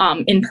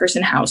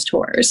in-person house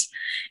tours.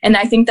 And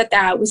I think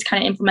that was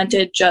kind of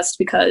implemented just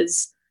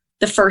because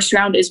the first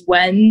round is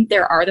when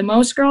there are the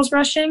most girls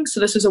rushing. So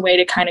this was a way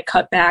to kind of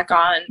cut back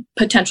on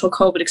potential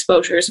COVID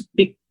exposures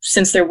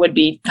since there would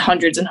be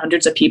hundreds and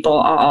hundreds of people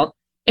all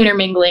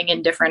intermingling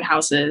in different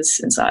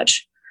houses and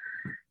such.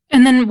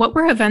 And then what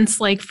were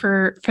events like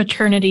for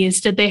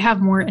fraternities? Did they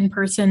have more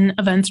in-person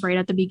events right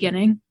at the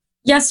beginning?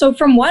 Yeah, so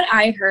from what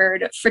I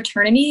heard,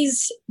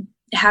 fraternities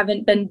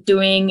haven't been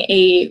doing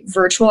a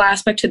virtual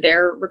aspect to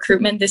their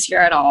recruitment this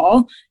year at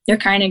all. They're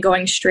kind of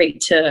going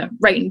straight to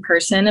right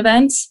in-person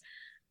events.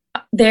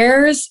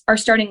 Theirs are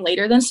starting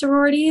later than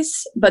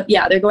sororities, but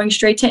yeah, they're going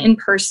straight to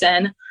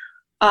in-person.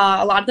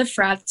 A lot of the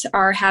frats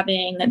are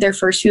having their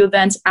first few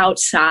events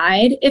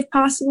outside if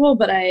possible,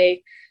 but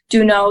I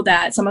do know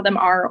that some of them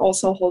are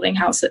also holding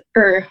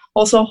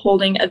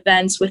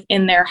events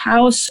within their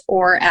house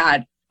or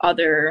at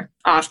other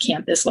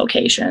off-campus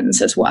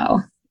locations as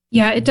well.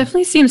 Yeah, it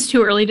definitely seems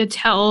too early to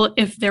tell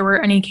if there were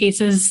any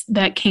cases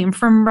that came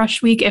from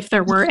Rush Week, if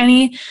there were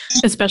any,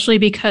 especially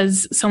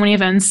because so many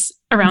events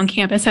around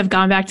campus have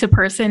gone back to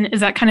person. Is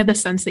that kind of the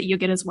sense that you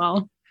get as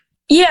well?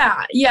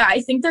 Yeah,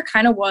 I think there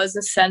kind of was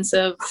a sense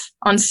of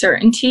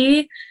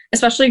uncertainty,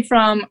 especially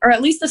from, or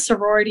at least the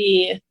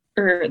sorority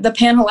or the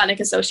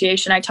Pan-Hellenic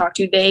Association I talked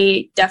to,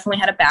 they definitely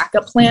had a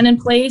backup plan in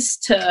place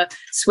to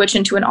switch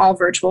into an all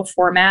virtual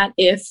format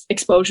if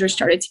exposure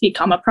started to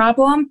become a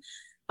problem.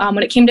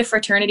 When it came to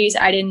fraternities,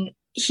 I didn't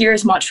hear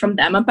as much from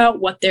them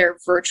about what their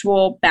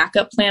virtual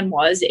backup plan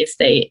was, if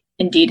they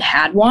indeed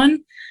had one.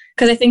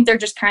 Because I think they're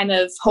just kind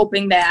of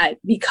hoping that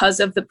because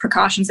of the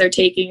precautions they're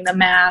taking, the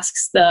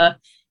masks, the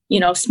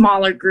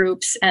smaller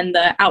groups, and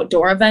the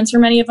outdoor events for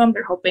many of them,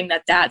 they're hoping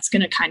that that's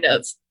going to kind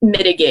of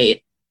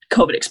mitigate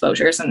COVID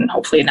exposures and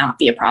hopefully not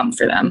be a problem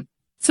for them.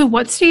 So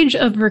what stage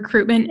of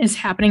recruitment is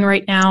happening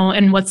right now,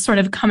 and what's sort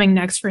of coming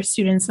next for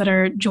students that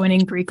are joining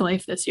Greek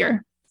Life this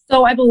year?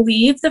 So I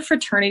believe the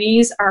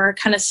fraternities are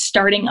kind of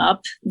starting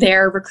up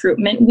their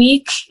recruitment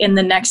week in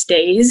the next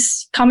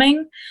days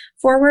coming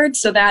forward.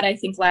 So that I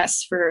think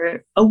lasts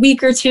for a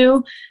week or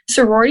two.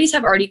 Sororities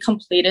have already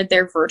completed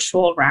their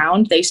virtual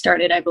round. They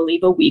started, I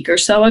believe, a week or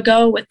so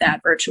ago with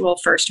that virtual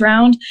first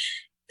round.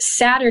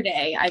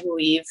 Saturday, I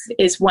believe,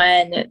 is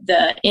when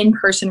the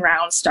in-person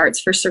round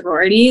starts for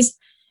sororities.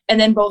 And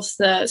then both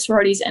the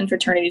sororities and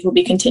fraternities will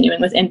be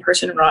continuing with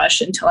in-person rush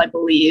until, I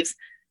believe,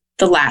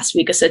 the last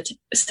week of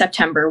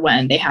September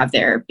when they have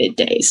their bid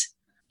days.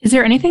 Is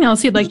there anything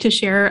else you'd like to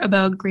share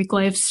about Greek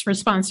Life's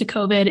response to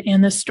COVID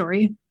and this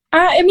story?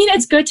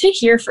 It's good to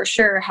hear for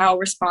sure how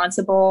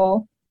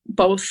responsible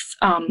both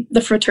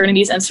the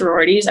fraternities and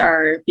sororities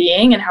are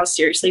being and how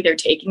seriously they're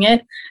taking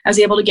it. I was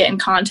able to get in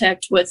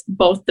contact with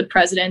both the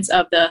presidents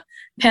of the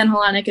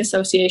Pan-Hellenic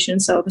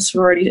Association, so the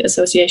Sorority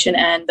Association,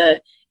 and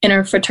the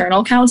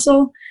Interfraternal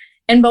Council,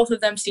 and both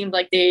of them seemed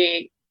like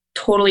they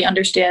totally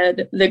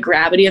understood the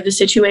gravity of the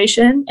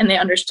situation, and they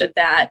understood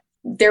that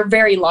they're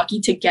very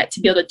lucky to get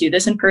to be able to do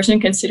this in person,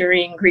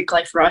 considering Greek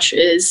Life Rush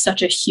is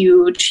such a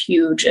huge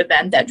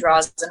event that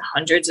draws in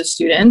hundreds of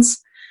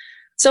students.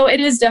 So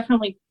it is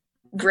definitely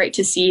great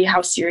to see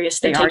how serious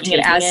they are, taking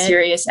it as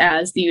serious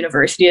as the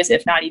university is,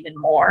 if not even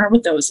more,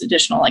 with those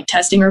additional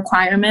testing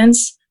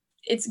requirements.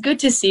 It's good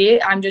to see.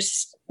 I'm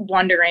just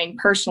wondering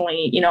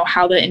personally,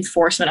 how the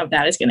enforcement of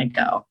that is going to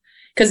go,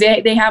 because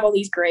they have all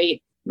these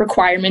great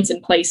requirements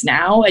in place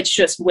now. It's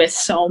just with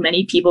so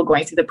many people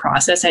going through the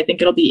process, I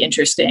think it'll be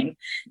interesting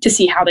to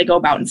see how they go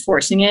about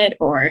enforcing it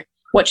or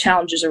what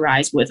challenges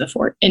arise with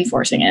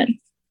enforcing it.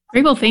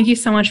 Great. Well, thank you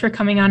so much for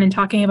coming on and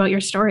talking about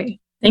your story.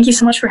 Thank you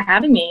so much for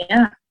having me.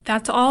 Yeah.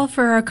 That's all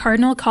for our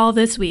Cardinal Call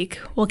this week.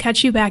 We'll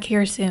catch you back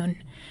here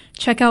soon.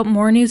 Check out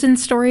more news and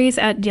stories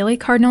at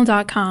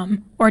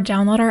dailycardinal.com or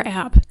download our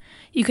app.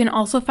 You can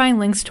also find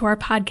links to our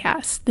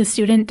podcast, The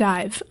Student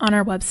Dive, on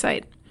our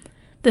website.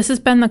 This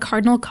has been the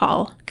Cardinal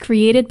Call,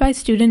 created by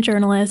student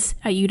journalists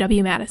at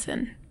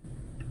UW-Madison.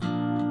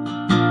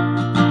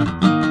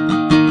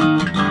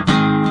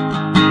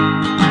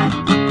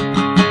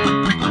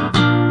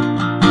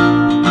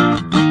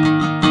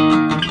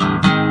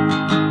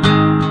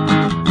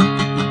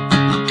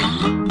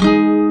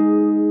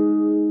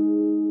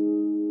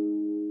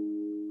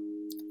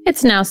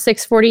 It's now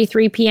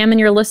 6:43 p.m. and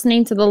you're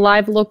listening to the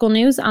live local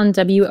news on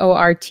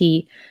WORT.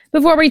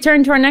 Before we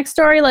turn to our next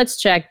story, let's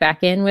check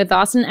back in with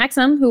Austin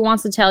Exum, who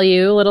wants to tell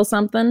you a little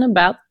something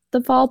about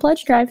the Fall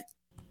Pledge Drive.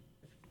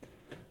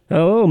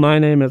 Hello, my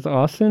name is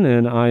Austin,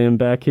 and I am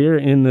back here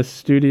in the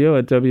studio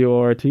at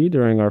WORT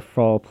during our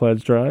Fall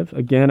Pledge Drive.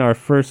 Again, our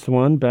first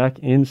one back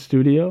in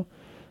studio.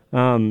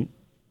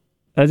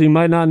 As you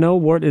might not know,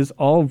 WORT is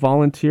all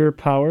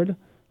volunteer-powered.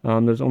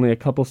 There's only a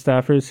couple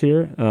staffers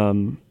here.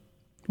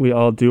 We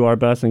all do our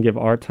best and give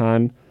our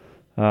time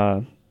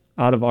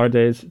out of our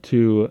days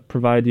to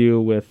provide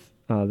you with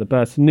the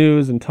best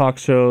news and talk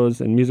shows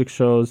and music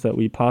shows that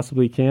we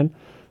possibly can.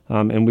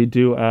 And we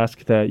do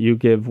ask that you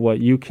give what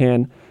you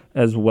can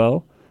as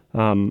well,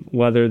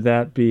 whether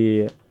that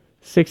be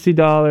 $60,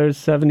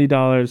 $70,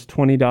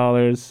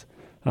 $20.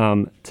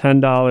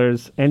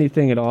 $10,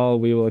 anything at all,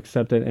 we will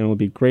accept it and will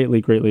be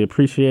greatly, greatly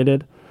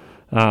appreciated.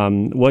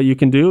 What you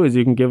can do is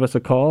you can give us a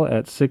call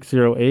at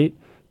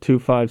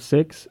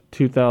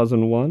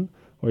 608-256-2001,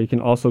 or you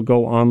can also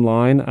go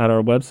online at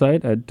our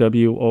website at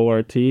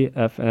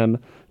wortfm.org.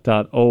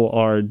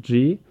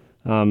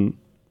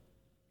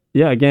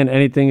 Again,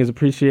 anything is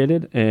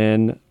appreciated,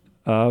 and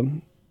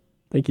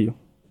thank you.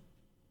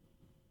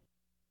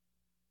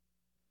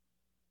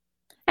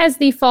 As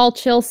the fall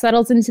chill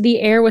settles into the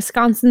air,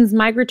 Wisconsin's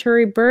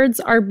migratory birds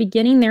are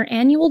beginning their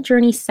annual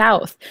journey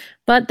south.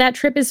 But that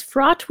trip is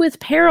fraught with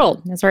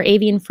peril as our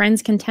avian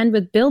friends contend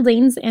with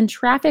buildings and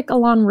traffic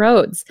along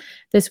roads.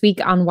 This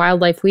week on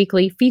Wildlife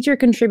Weekly, feature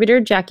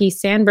contributor Jackie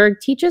Sandberg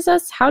teaches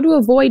us how to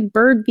avoid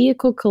bird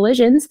vehicle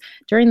collisions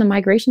during the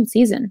migration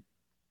season.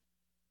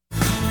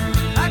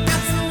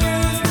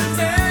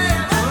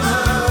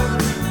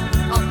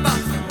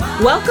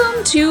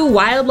 Welcome to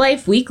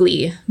Wildlife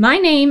Weekly. My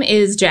name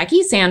is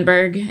Jackie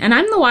Sandberg, and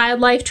I'm the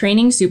Wildlife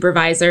Training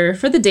Supervisor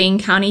for the Dane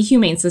County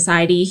Humane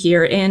Society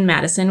here in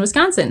Madison,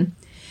 Wisconsin.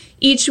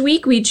 Each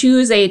week we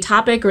choose a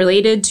topic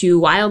related to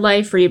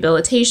wildlife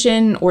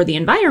rehabilitation or the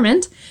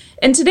environment,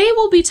 and today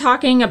we'll be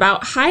talking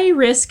about high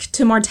risk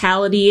to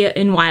mortality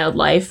in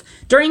wildlife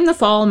during the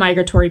fall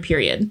migratory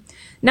period.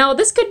 Now,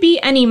 this could be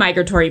any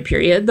migratory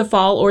period, the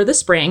fall or the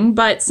spring,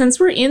 but since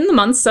we're in the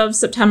months of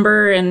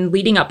September and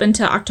leading up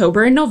into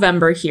October and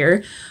November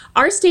here,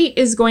 our state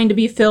is going to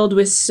be filled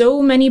with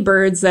so many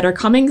birds that are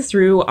coming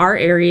through our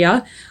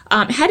area,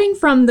 heading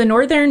from the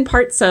northern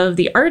parts of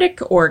the Arctic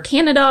or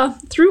Canada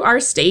through our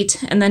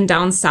state and then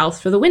down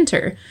south for the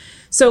winter.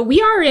 So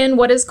we are in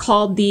what is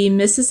called the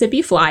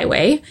Mississippi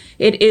Flyway.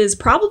 It is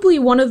probably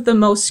one of the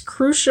most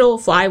crucial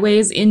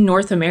flyways in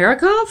North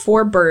America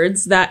for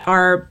birds that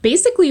are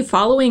basically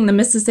following the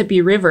Mississippi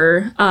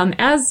River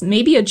as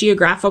maybe a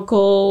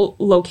geographical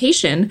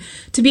location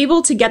to be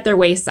able to get their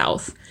way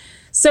south.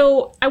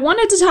 So I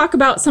wanted to talk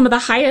about some of the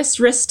highest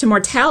risks to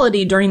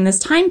mortality during this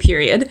time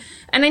period.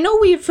 And I know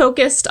we've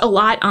focused a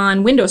lot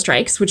on window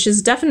strikes, which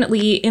is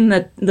definitely in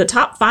the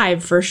top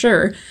 5 for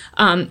sure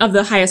of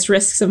the highest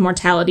risks of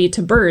mortality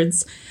to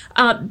birds.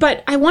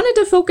 But I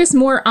wanted to focus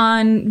more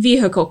on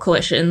vehicle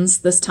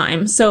collisions this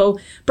time. So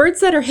birds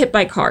that are hit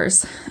by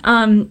cars.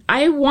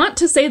 I want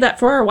to say that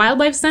for our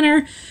Wildlife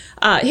Center,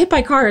 hit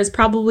by car is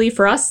probably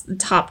for us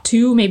top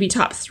 2, maybe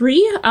top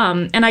 3.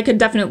 And I could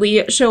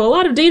definitely show a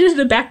lot of data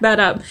to back that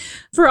up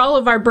for all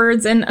of our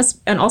birds and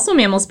also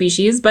mammal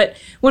species. But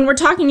when we're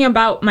talking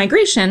about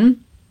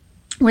migration,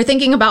 we're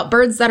thinking about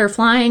birds that are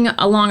flying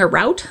along a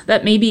route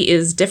that maybe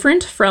is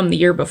different from the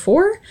year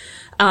before.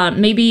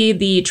 Maybe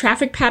the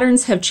traffic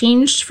patterns have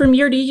changed from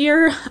year to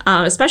year,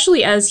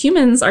 especially as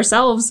humans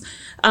ourselves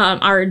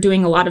are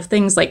doing a lot of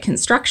things like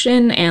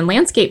construction and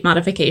landscape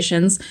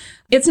modifications.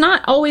 It's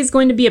not always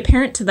going to be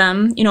apparent to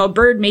them. You know, a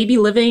bird may be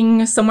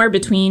living somewhere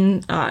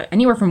between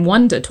anywhere from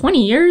 1 to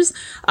 20 years,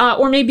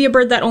 or maybe a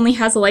bird that only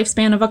has a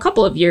lifespan of a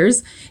couple of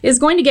years is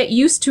going to get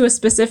used to a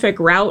specific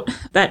route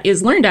that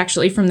is learned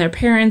actually from their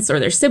parents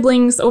or their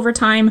siblings over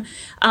time.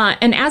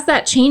 And as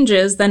that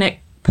changes, then it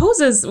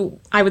poses,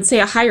 I would say,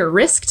 a higher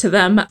risk to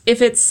them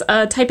if it's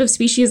a type of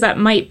species that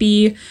might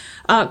be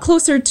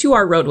closer to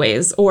our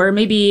roadways, or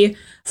maybe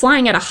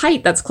flying at a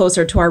height that's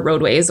closer to our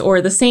roadways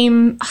or the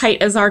same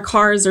height as our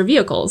cars or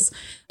vehicles.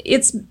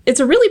 It's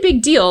a really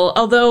big deal,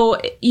 although,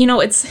 you know,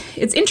 it's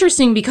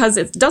interesting because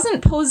it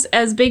doesn't pose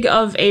as big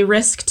of a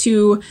risk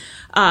to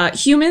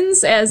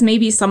humans as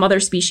maybe some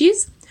other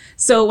species.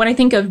 So when I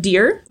think of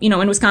deer, you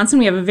know, in Wisconsin,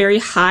 we have a very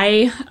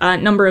high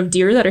number of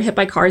deer that are hit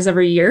by cars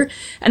every year.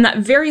 And that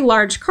very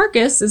large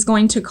carcass is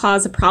going to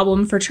cause a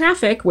problem for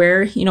traffic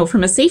where, you know,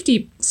 from a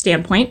safety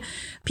standpoint,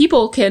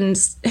 people can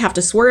have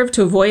to swerve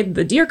to avoid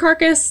the deer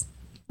carcass.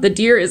 The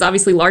deer is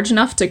obviously large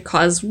enough to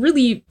cause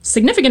really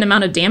significant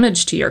amount of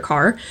damage to your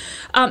car.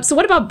 So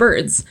what about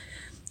birds?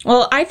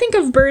 Well, I think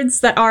of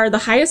birds that are the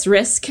highest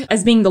risk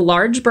as being the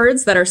large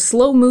birds that are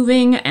slow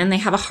moving and they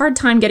have a hard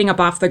time getting up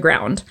off the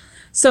ground.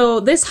 So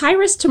this high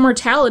risk to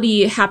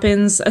mortality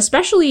happens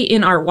especially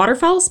in our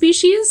waterfowl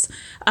species,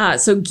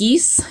 so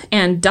geese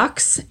and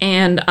ducks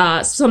and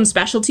some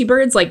specialty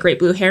birds like great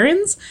blue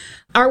herons.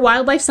 Our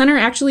Wildlife Center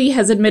actually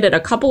has admitted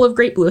a couple of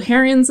great blue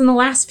herons in the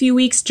last few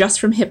weeks just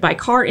from hit by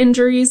car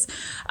injuries.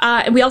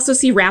 And we also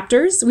see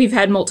raptors. We've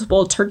had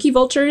multiple turkey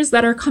vultures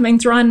that are coming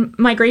through on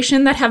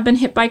migration that have been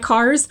hit by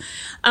cars.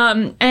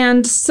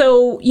 And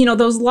so, you know,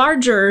 those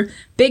larger,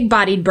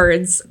 big-bodied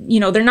birds, you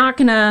know, they're not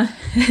going to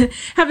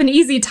have an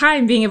easy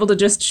time being able to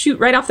just shoot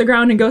right off the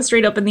ground and go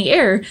straight up in the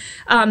air.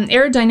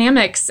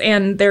 Aerodynamics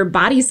and their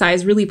body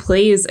size really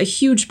plays a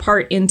huge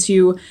part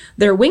into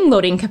their wing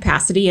loading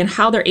capacity and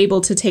how they're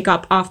able to take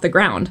off the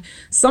ground.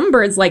 Some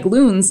birds, like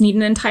loons, need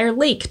an entire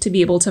lake to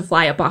be able to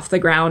fly up off the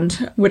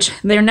ground, which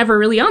they're never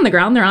really on the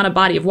ground. They're on a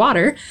body of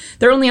water.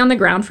 They're only on the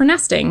ground for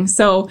nesting.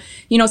 So,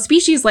 you know,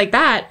 species like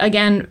that,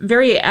 again,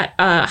 very at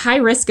high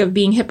risk of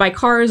being hit by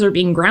cars or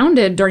being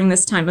grounded during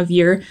this time of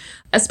year,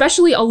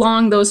 especially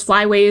along those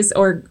flyways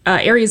or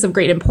areas of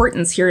great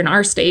importance here in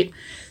our state.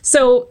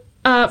 So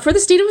for the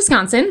state of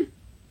Wisconsin,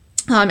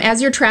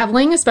 As you're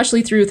traveling,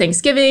 especially through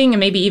Thanksgiving and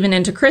maybe even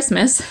into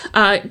Christmas,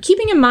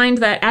 keeping in mind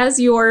that as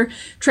you're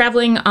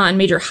traveling on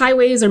major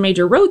highways or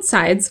major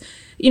roadsides,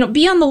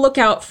 be on the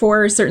lookout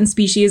for certain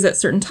species at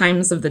certain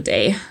times of the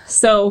day.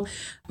 So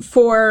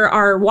for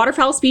our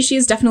waterfowl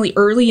species, definitely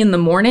early in the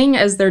morning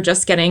as they're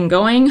just getting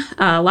going.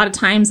 A lot of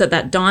times at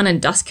that dawn and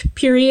dusk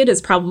period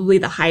is probably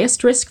the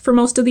highest risk for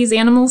most of these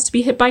animals to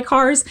be hit by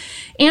cars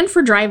and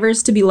for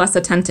drivers to be less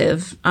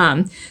attentive.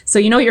 So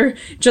you're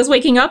just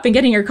waking up and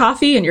getting your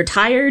coffee and you're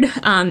tired.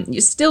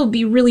 You still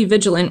be really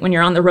vigilant when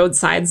you're on the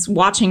roadsides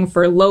watching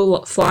for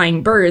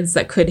low-flying birds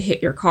that could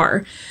hit your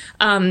car.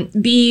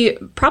 Be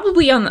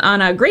probably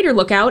on a greater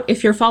lookout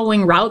if you're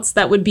following routes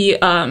that would be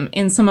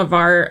in some of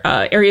our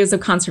areas of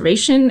conservation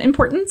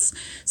importance.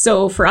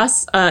 So for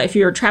us, if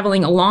you're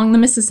traveling along the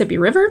Mississippi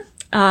River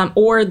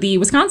or the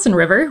Wisconsin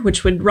River,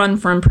 which would run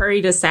from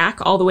Prairie to Sac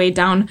all the way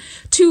down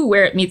to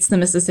where it meets the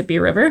Mississippi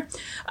River,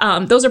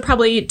 those are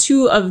probably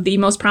two of the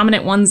most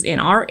prominent ones in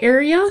our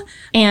area.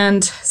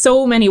 And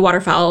so many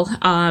waterfowl,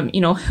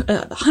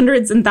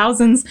 hundreds and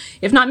thousands,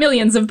 if not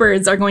millions of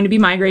birds are going to be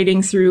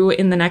migrating through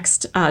in the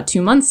next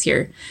 2 months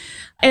here.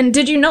 And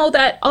did you know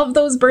that of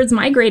those birds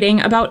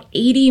migrating, about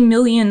 80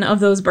 million of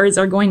those birds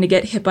are going to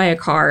get hit by a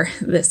car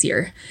this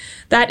year?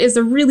 That is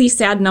a really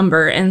sad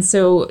number. And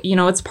so,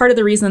 it's part of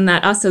the reason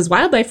that us as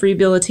wildlife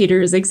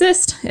rehabilitators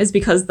exist is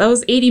because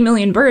those 80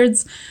 million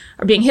birds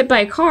are being hit by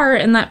a car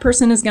and that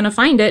person is going to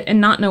find it and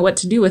not know what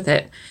to do with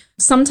it.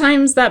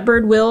 Sometimes that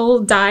bird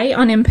will die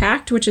on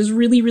impact, which is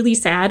really, really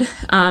sad.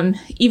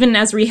 Even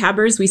as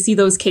rehabbers, we see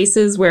those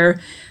cases where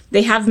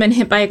they have been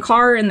hit by a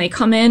car and they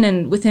come in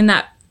and within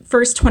that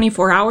first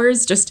 24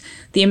 hours, just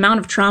the amount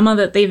of trauma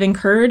that they've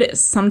incurred,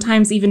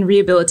 sometimes even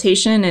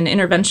rehabilitation and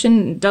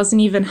intervention doesn't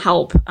even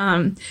help.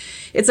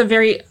 It's a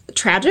very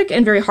tragic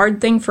and very hard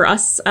thing for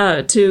us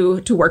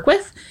to work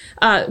with,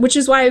 which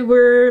is why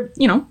we're,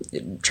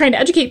 trying to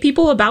educate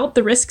people about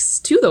the risks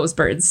to those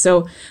birds.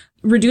 So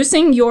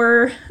reducing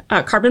your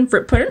carbon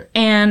footprint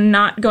and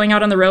not going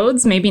out on the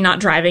roads, maybe not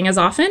driving as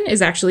often,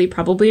 is actually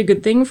probably a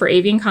good thing for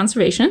avian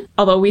conservation.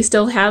 Although we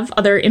still have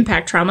other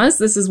impact traumas,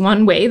 this is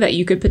one way that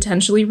you could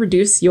potentially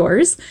reduce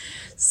yours.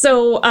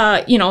 So,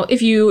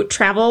 if you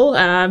travel,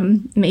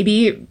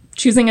 maybe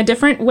choosing a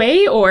different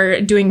way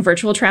or doing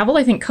virtual travel.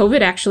 I think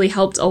COVID actually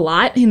helped a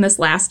lot in this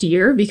last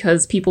year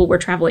because people were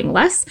traveling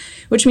less,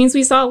 which means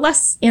we saw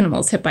less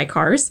animals hit by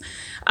cars.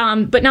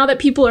 But now that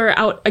people are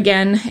out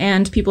again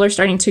and people are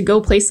starting to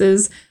go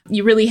places,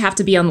 you really have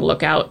to be on the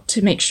lookout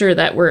to make sure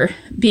that we're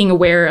being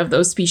aware of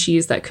those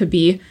species that could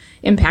be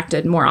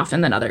impacted more often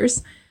than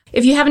others.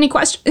 If you have any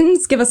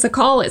questions, give us a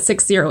call at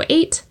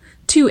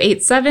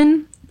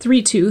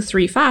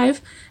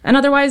 608-287-3235. And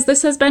otherwise,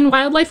 this has been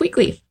Wildlife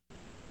Weekly.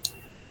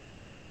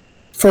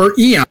 For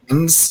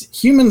eons,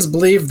 humans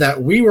believed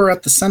that we were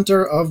at the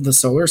center of the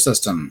solar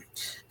system.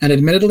 And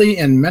admittedly,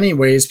 in many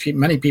ways,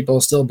 many people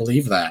still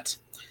believe that.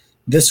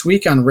 This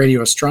week on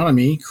Radio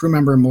Astronomy, crew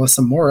member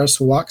Melissa Morris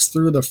walks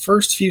through the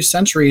first few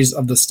centuries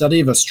of the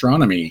study of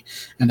astronomy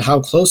and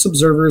how close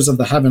observers of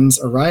the heavens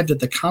arrived at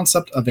the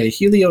concept of a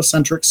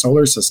heliocentric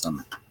solar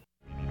system.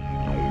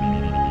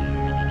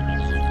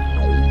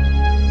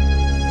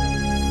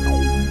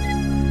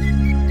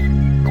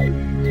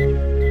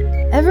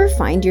 Ever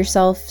find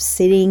yourself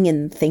sitting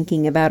and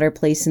thinking about our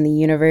place in the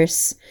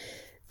universe?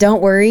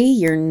 Don't worry,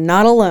 you're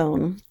not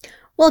alone.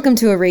 Welcome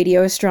to A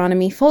Radio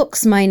Astronomy,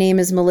 folks. My name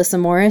is Melissa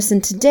Morris,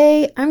 and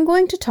today I'm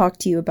going to talk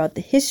to you about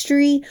the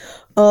history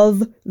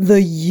of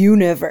the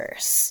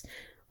universe.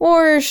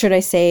 Or should I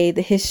say,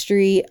 the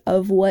history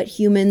of what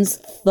humans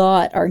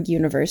thought our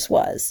universe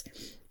was.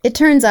 It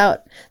turns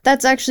out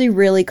that's actually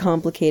really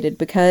complicated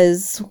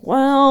because,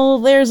 well,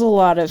 there's a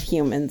lot of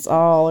humans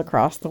all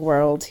across the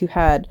world who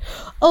had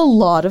a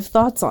lot of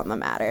thoughts on the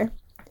matter.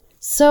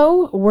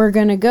 So we're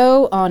gonna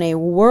go on a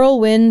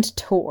whirlwind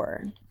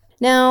tour.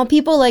 Now,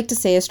 people like to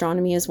say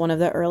astronomy is one of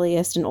the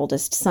earliest and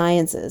oldest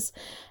sciences.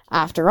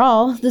 After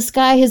all, the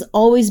sky has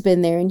always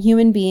been there and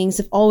human beings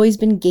have always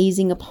been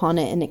gazing upon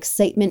it in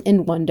excitement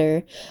and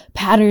wonder.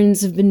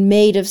 Patterns have been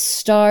made of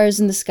stars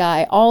in the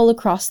sky all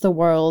across the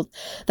world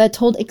that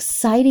told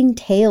exciting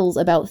tales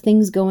about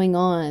things going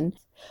on.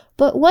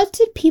 But what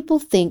did people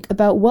think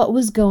about what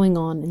was going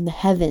on in the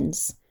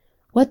heavens?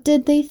 What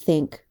did they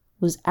think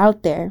was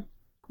out there?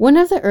 One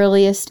of the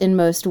earliest and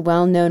most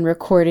well-known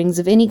recordings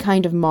of any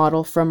kind of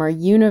model from our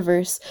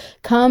universe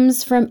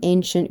comes from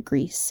ancient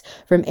Greece,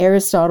 from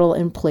Aristotle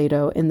and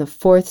Plato in the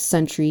 4th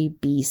century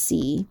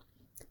BC.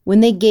 When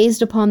they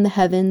gazed upon the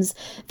heavens,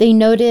 they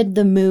noted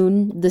the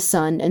moon, the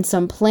sun, and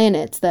some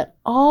planets that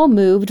all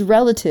moved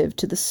relative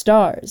to the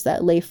stars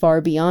that lay far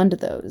beyond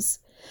those.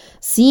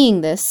 Seeing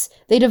this,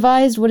 they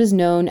devised what is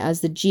known as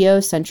the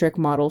geocentric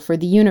model for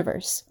the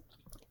universe.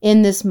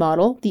 In this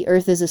model, the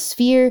Earth is a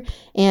sphere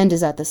and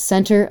is at the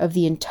center of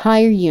the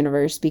entire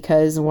universe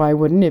because why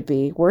wouldn't it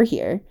be? We're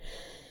here.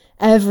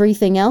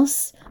 Everything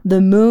else,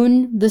 the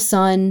moon, the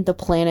sun, the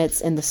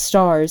planets, and the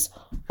stars,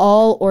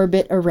 all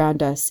orbit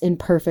around us in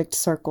perfect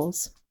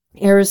circles.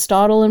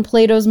 Aristotle and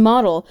Plato's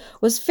model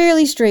was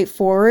fairly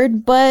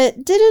straightforward,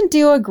 but didn't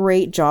do a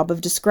great job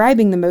of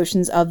describing the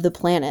motions of the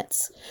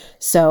planets.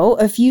 So,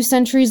 a few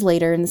centuries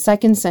later, in the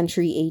 2nd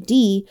century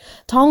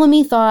AD,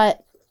 Ptolemy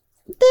thought,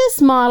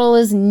 this model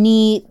is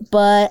neat,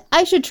 but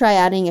I should try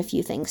adding a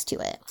few things to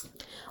it.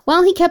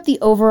 While he kept the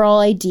overall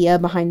idea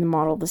behind the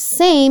model the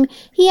same,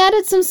 he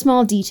added some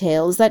small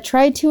details that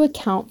tried to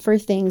account for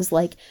things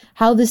like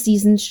how the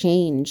seasons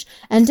change,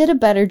 and did a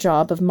better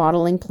job of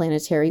modeling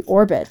planetary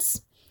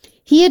orbits.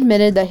 He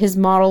admitted that his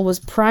model was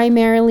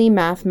primarily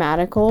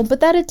mathematical, but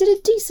that it did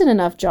a decent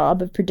enough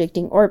job of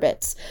predicting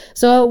orbits,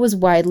 so it was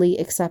widely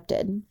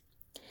accepted.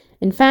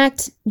 In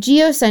fact,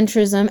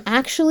 geocentrism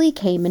actually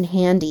came in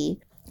handy.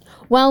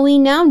 While we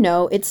now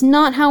know it's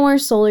not how our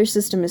solar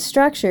system is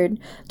structured,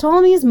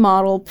 Ptolemy's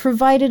model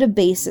provided a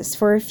basis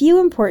for a few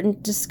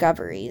important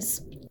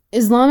discoveries.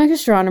 Islamic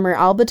astronomer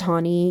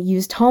al-Battani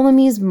used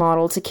Ptolemy's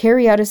model to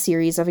carry out a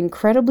series of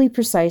incredibly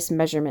precise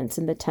measurements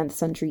in the 10th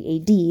century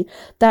AD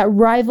that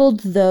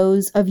rivaled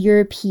those of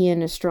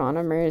European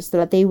astronomers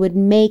that they would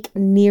make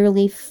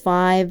nearly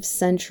 5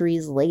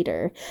 centuries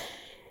later.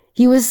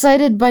 He was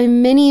cited by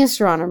many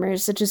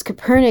astronomers such as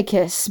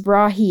Copernicus,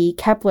 Brahe,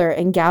 Kepler,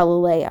 and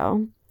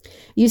Galileo.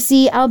 You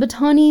see,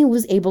 al-Battani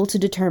was able to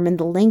determine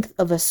the length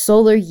of a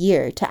solar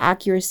year to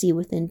accuracy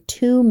within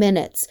 2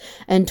 minutes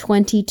and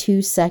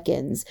 22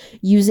 seconds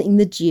using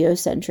the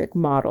geocentric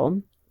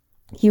model.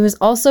 He was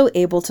also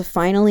able to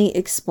finally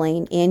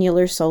explain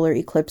annular solar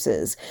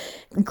eclipses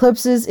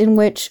in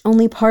which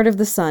only part of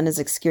the sun is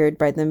obscured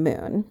by the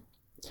moon.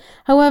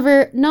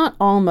 However, not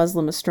all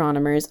Muslim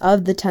astronomers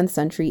of the 10th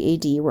century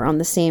AD were on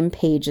the same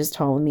page as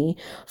Ptolemy,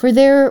 for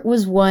there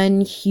was one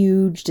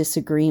huge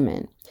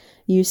disagreement.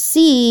 You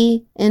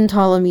see, in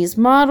Ptolemy's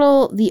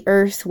model, the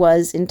Earth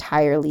was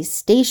entirely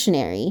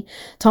stationary.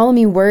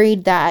 Ptolemy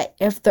worried that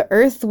if the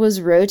Earth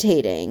was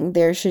rotating,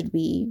 there should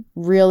be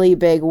really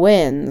big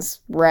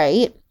winds,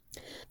 right?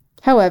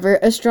 However,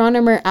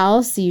 astronomer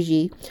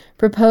Al-Sijzi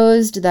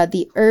proposed that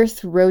the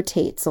Earth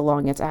rotates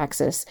along its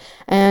axis,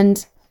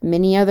 and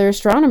many other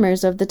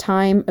astronomers of the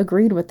time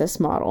agreed with this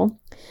model.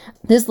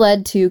 This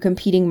led to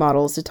competing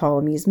models to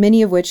Ptolemy's,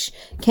 many of which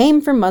came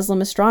from Muslim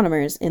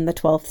astronomers in the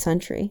 12th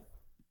century.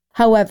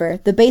 However,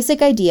 the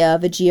basic idea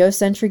of a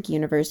geocentric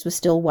universe was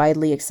still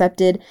widely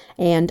accepted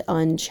and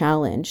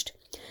unchallenged.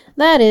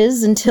 That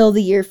is, until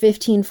the year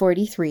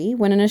 1543,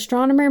 when an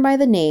astronomer by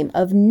the name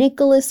of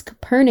Nicholas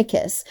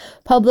Copernicus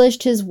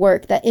published his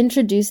work that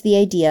introduced the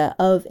idea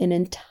of an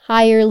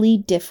entirely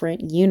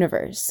different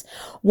universe,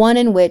 one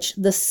in which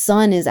the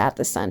sun is at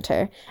the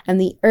center,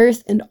 and the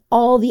Earth and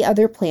all the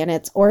other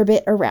planets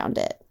orbit around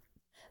it.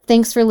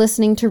 Thanks for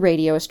listening to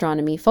Radio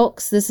Astronomy,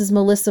 folks. This is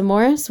Melissa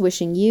Morris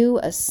wishing you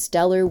a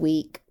stellar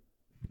week.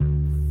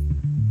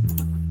 And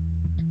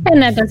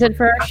that does it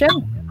for our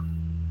show.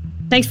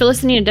 Thanks for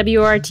listening to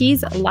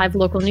WORT's live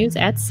local news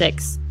at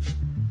 6.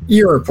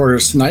 Your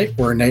reporters tonight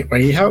were Nate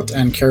Weihoudt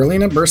and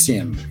Carolina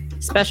Bersian.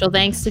 Special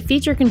thanks to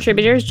feature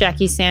contributors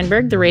Jackie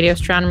Sandberg, the Radio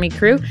Astronomy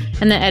crew,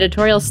 and the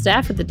editorial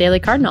staff at the Daily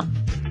Cardinal.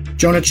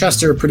 Jonah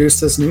Chester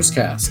produced this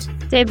newscast.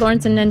 Dave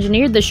Lawrenson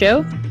engineered the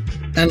show.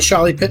 And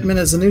Shali Pittman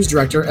is the news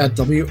director at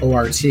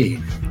WORT.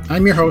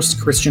 I'm your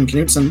host, Christian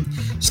Knutson.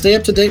 Stay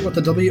up to date with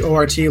the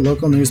WORT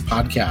Local News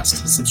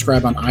Podcast.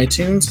 Subscribe on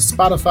iTunes,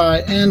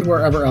 Spotify, and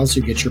wherever else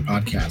you get your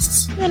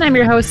podcasts. And I'm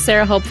your host,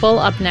 Sarah Hopeful.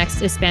 Up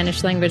next is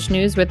Spanish language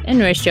news with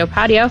Enrique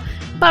Padio.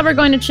 But we're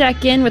going to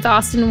check in with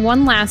Austin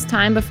one last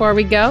time before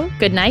we go.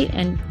 Good night,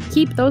 and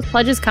keep those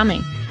pledges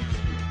coming.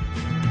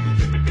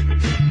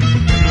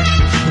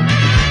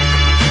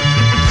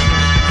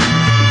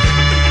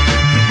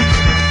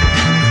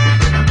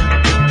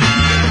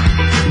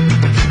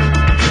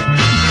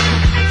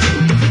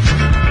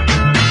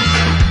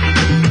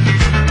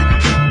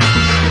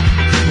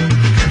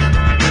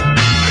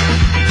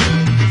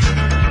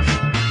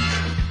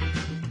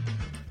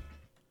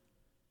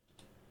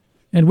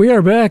 And we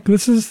are back.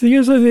 This is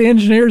usually the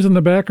engineers in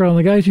the background,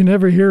 the guys you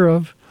never hear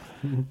of,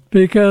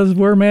 because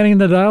we're manning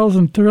the dials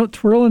and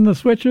twirling the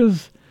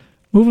switches,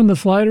 moving the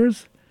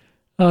sliders.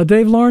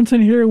 Dave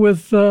Lawrenson here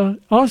with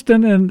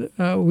Austin, and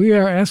we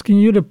are asking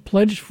you to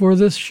pledge for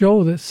this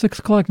show, the 6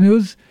 o'clock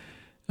news.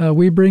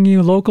 We bring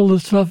you local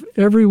stuff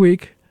every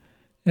week,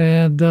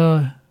 and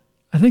I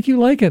think you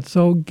like it.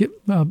 So get,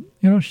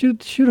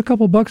 shoot a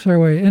couple bucks our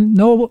way. And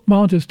no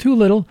amount is too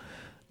little,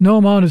 no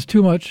amount is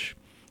too much.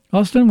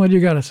 Austin, what do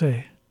you got to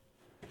say?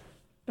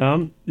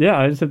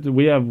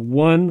 We have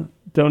one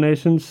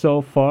donation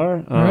so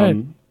far. All right.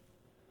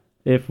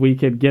 If we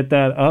could get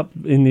that up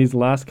in these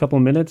last couple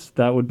minutes,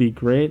 that would be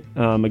great.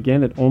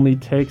 Again, it only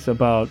takes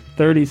about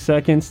 30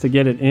 seconds to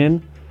get it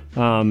in,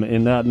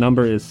 and that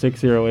number is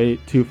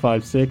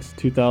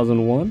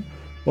 608-256-2001.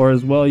 Or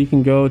as well, you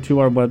can go to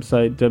our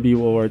website,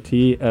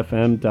 wortfm.org,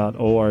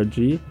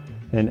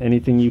 and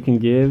anything you can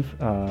give,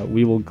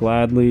 we will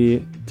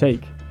gladly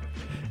take.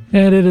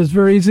 And it is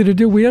very easy to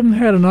do. We haven't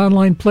had an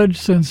online pledge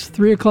since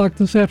 3 o'clock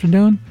this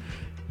afternoon.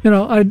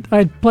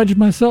 I pledged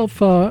myself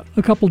a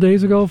couple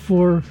days ago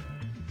for,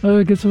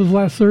 I guess it was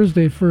last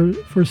Thursday,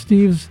 for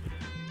Steve's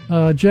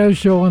jazz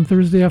show on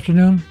Thursday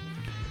afternoon.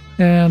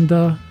 And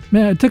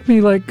man, it took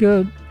me like,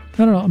 I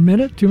don't know, a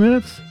minute, 2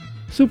 minutes.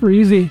 Super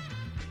easy.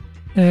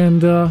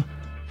 And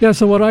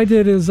so what I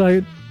did is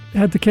I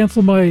had to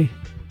cancel my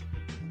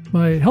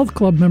health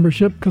club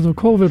membership because of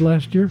COVID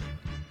last year.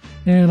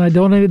 And I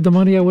donated the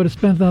money I would have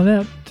spent on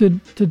that to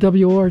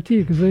WORT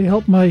because they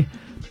help my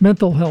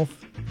mental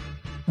health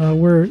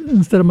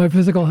instead of my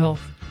physical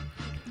health.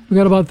 We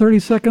got about 30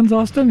 seconds,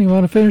 Austin. You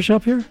want to finish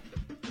up here?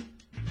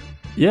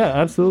 Yeah,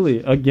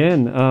 absolutely.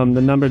 Again,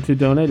 the number to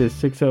donate is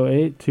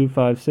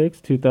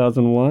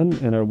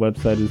 608-256-2001, and our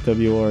website is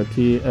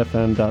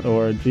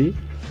wortfm.org.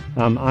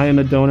 I am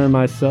a donor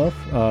myself.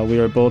 We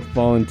are both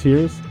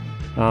volunteers.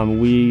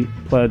 We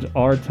pledge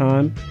our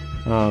time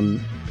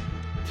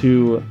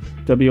to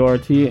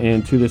WORT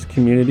and to this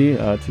community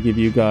to give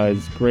you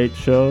guys great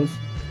shows,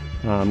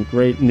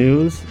 great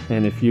news,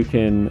 and if you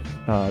can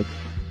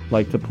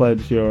like to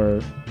pledge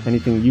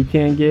anything you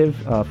can give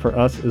for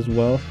us as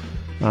well,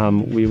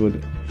 we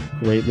would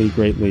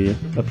greatly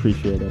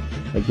appreciate it.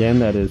 Again,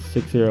 that is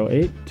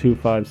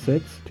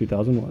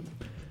 608-256-2001.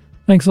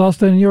 Thanks,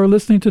 Austin. You're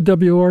listening to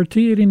WORT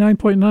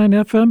 89.9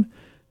 FM,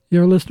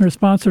 your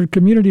listener-sponsored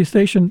community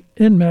station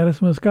in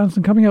Madison,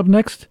 Wisconsin. Coming up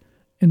next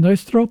in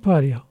Nuestro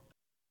Patio.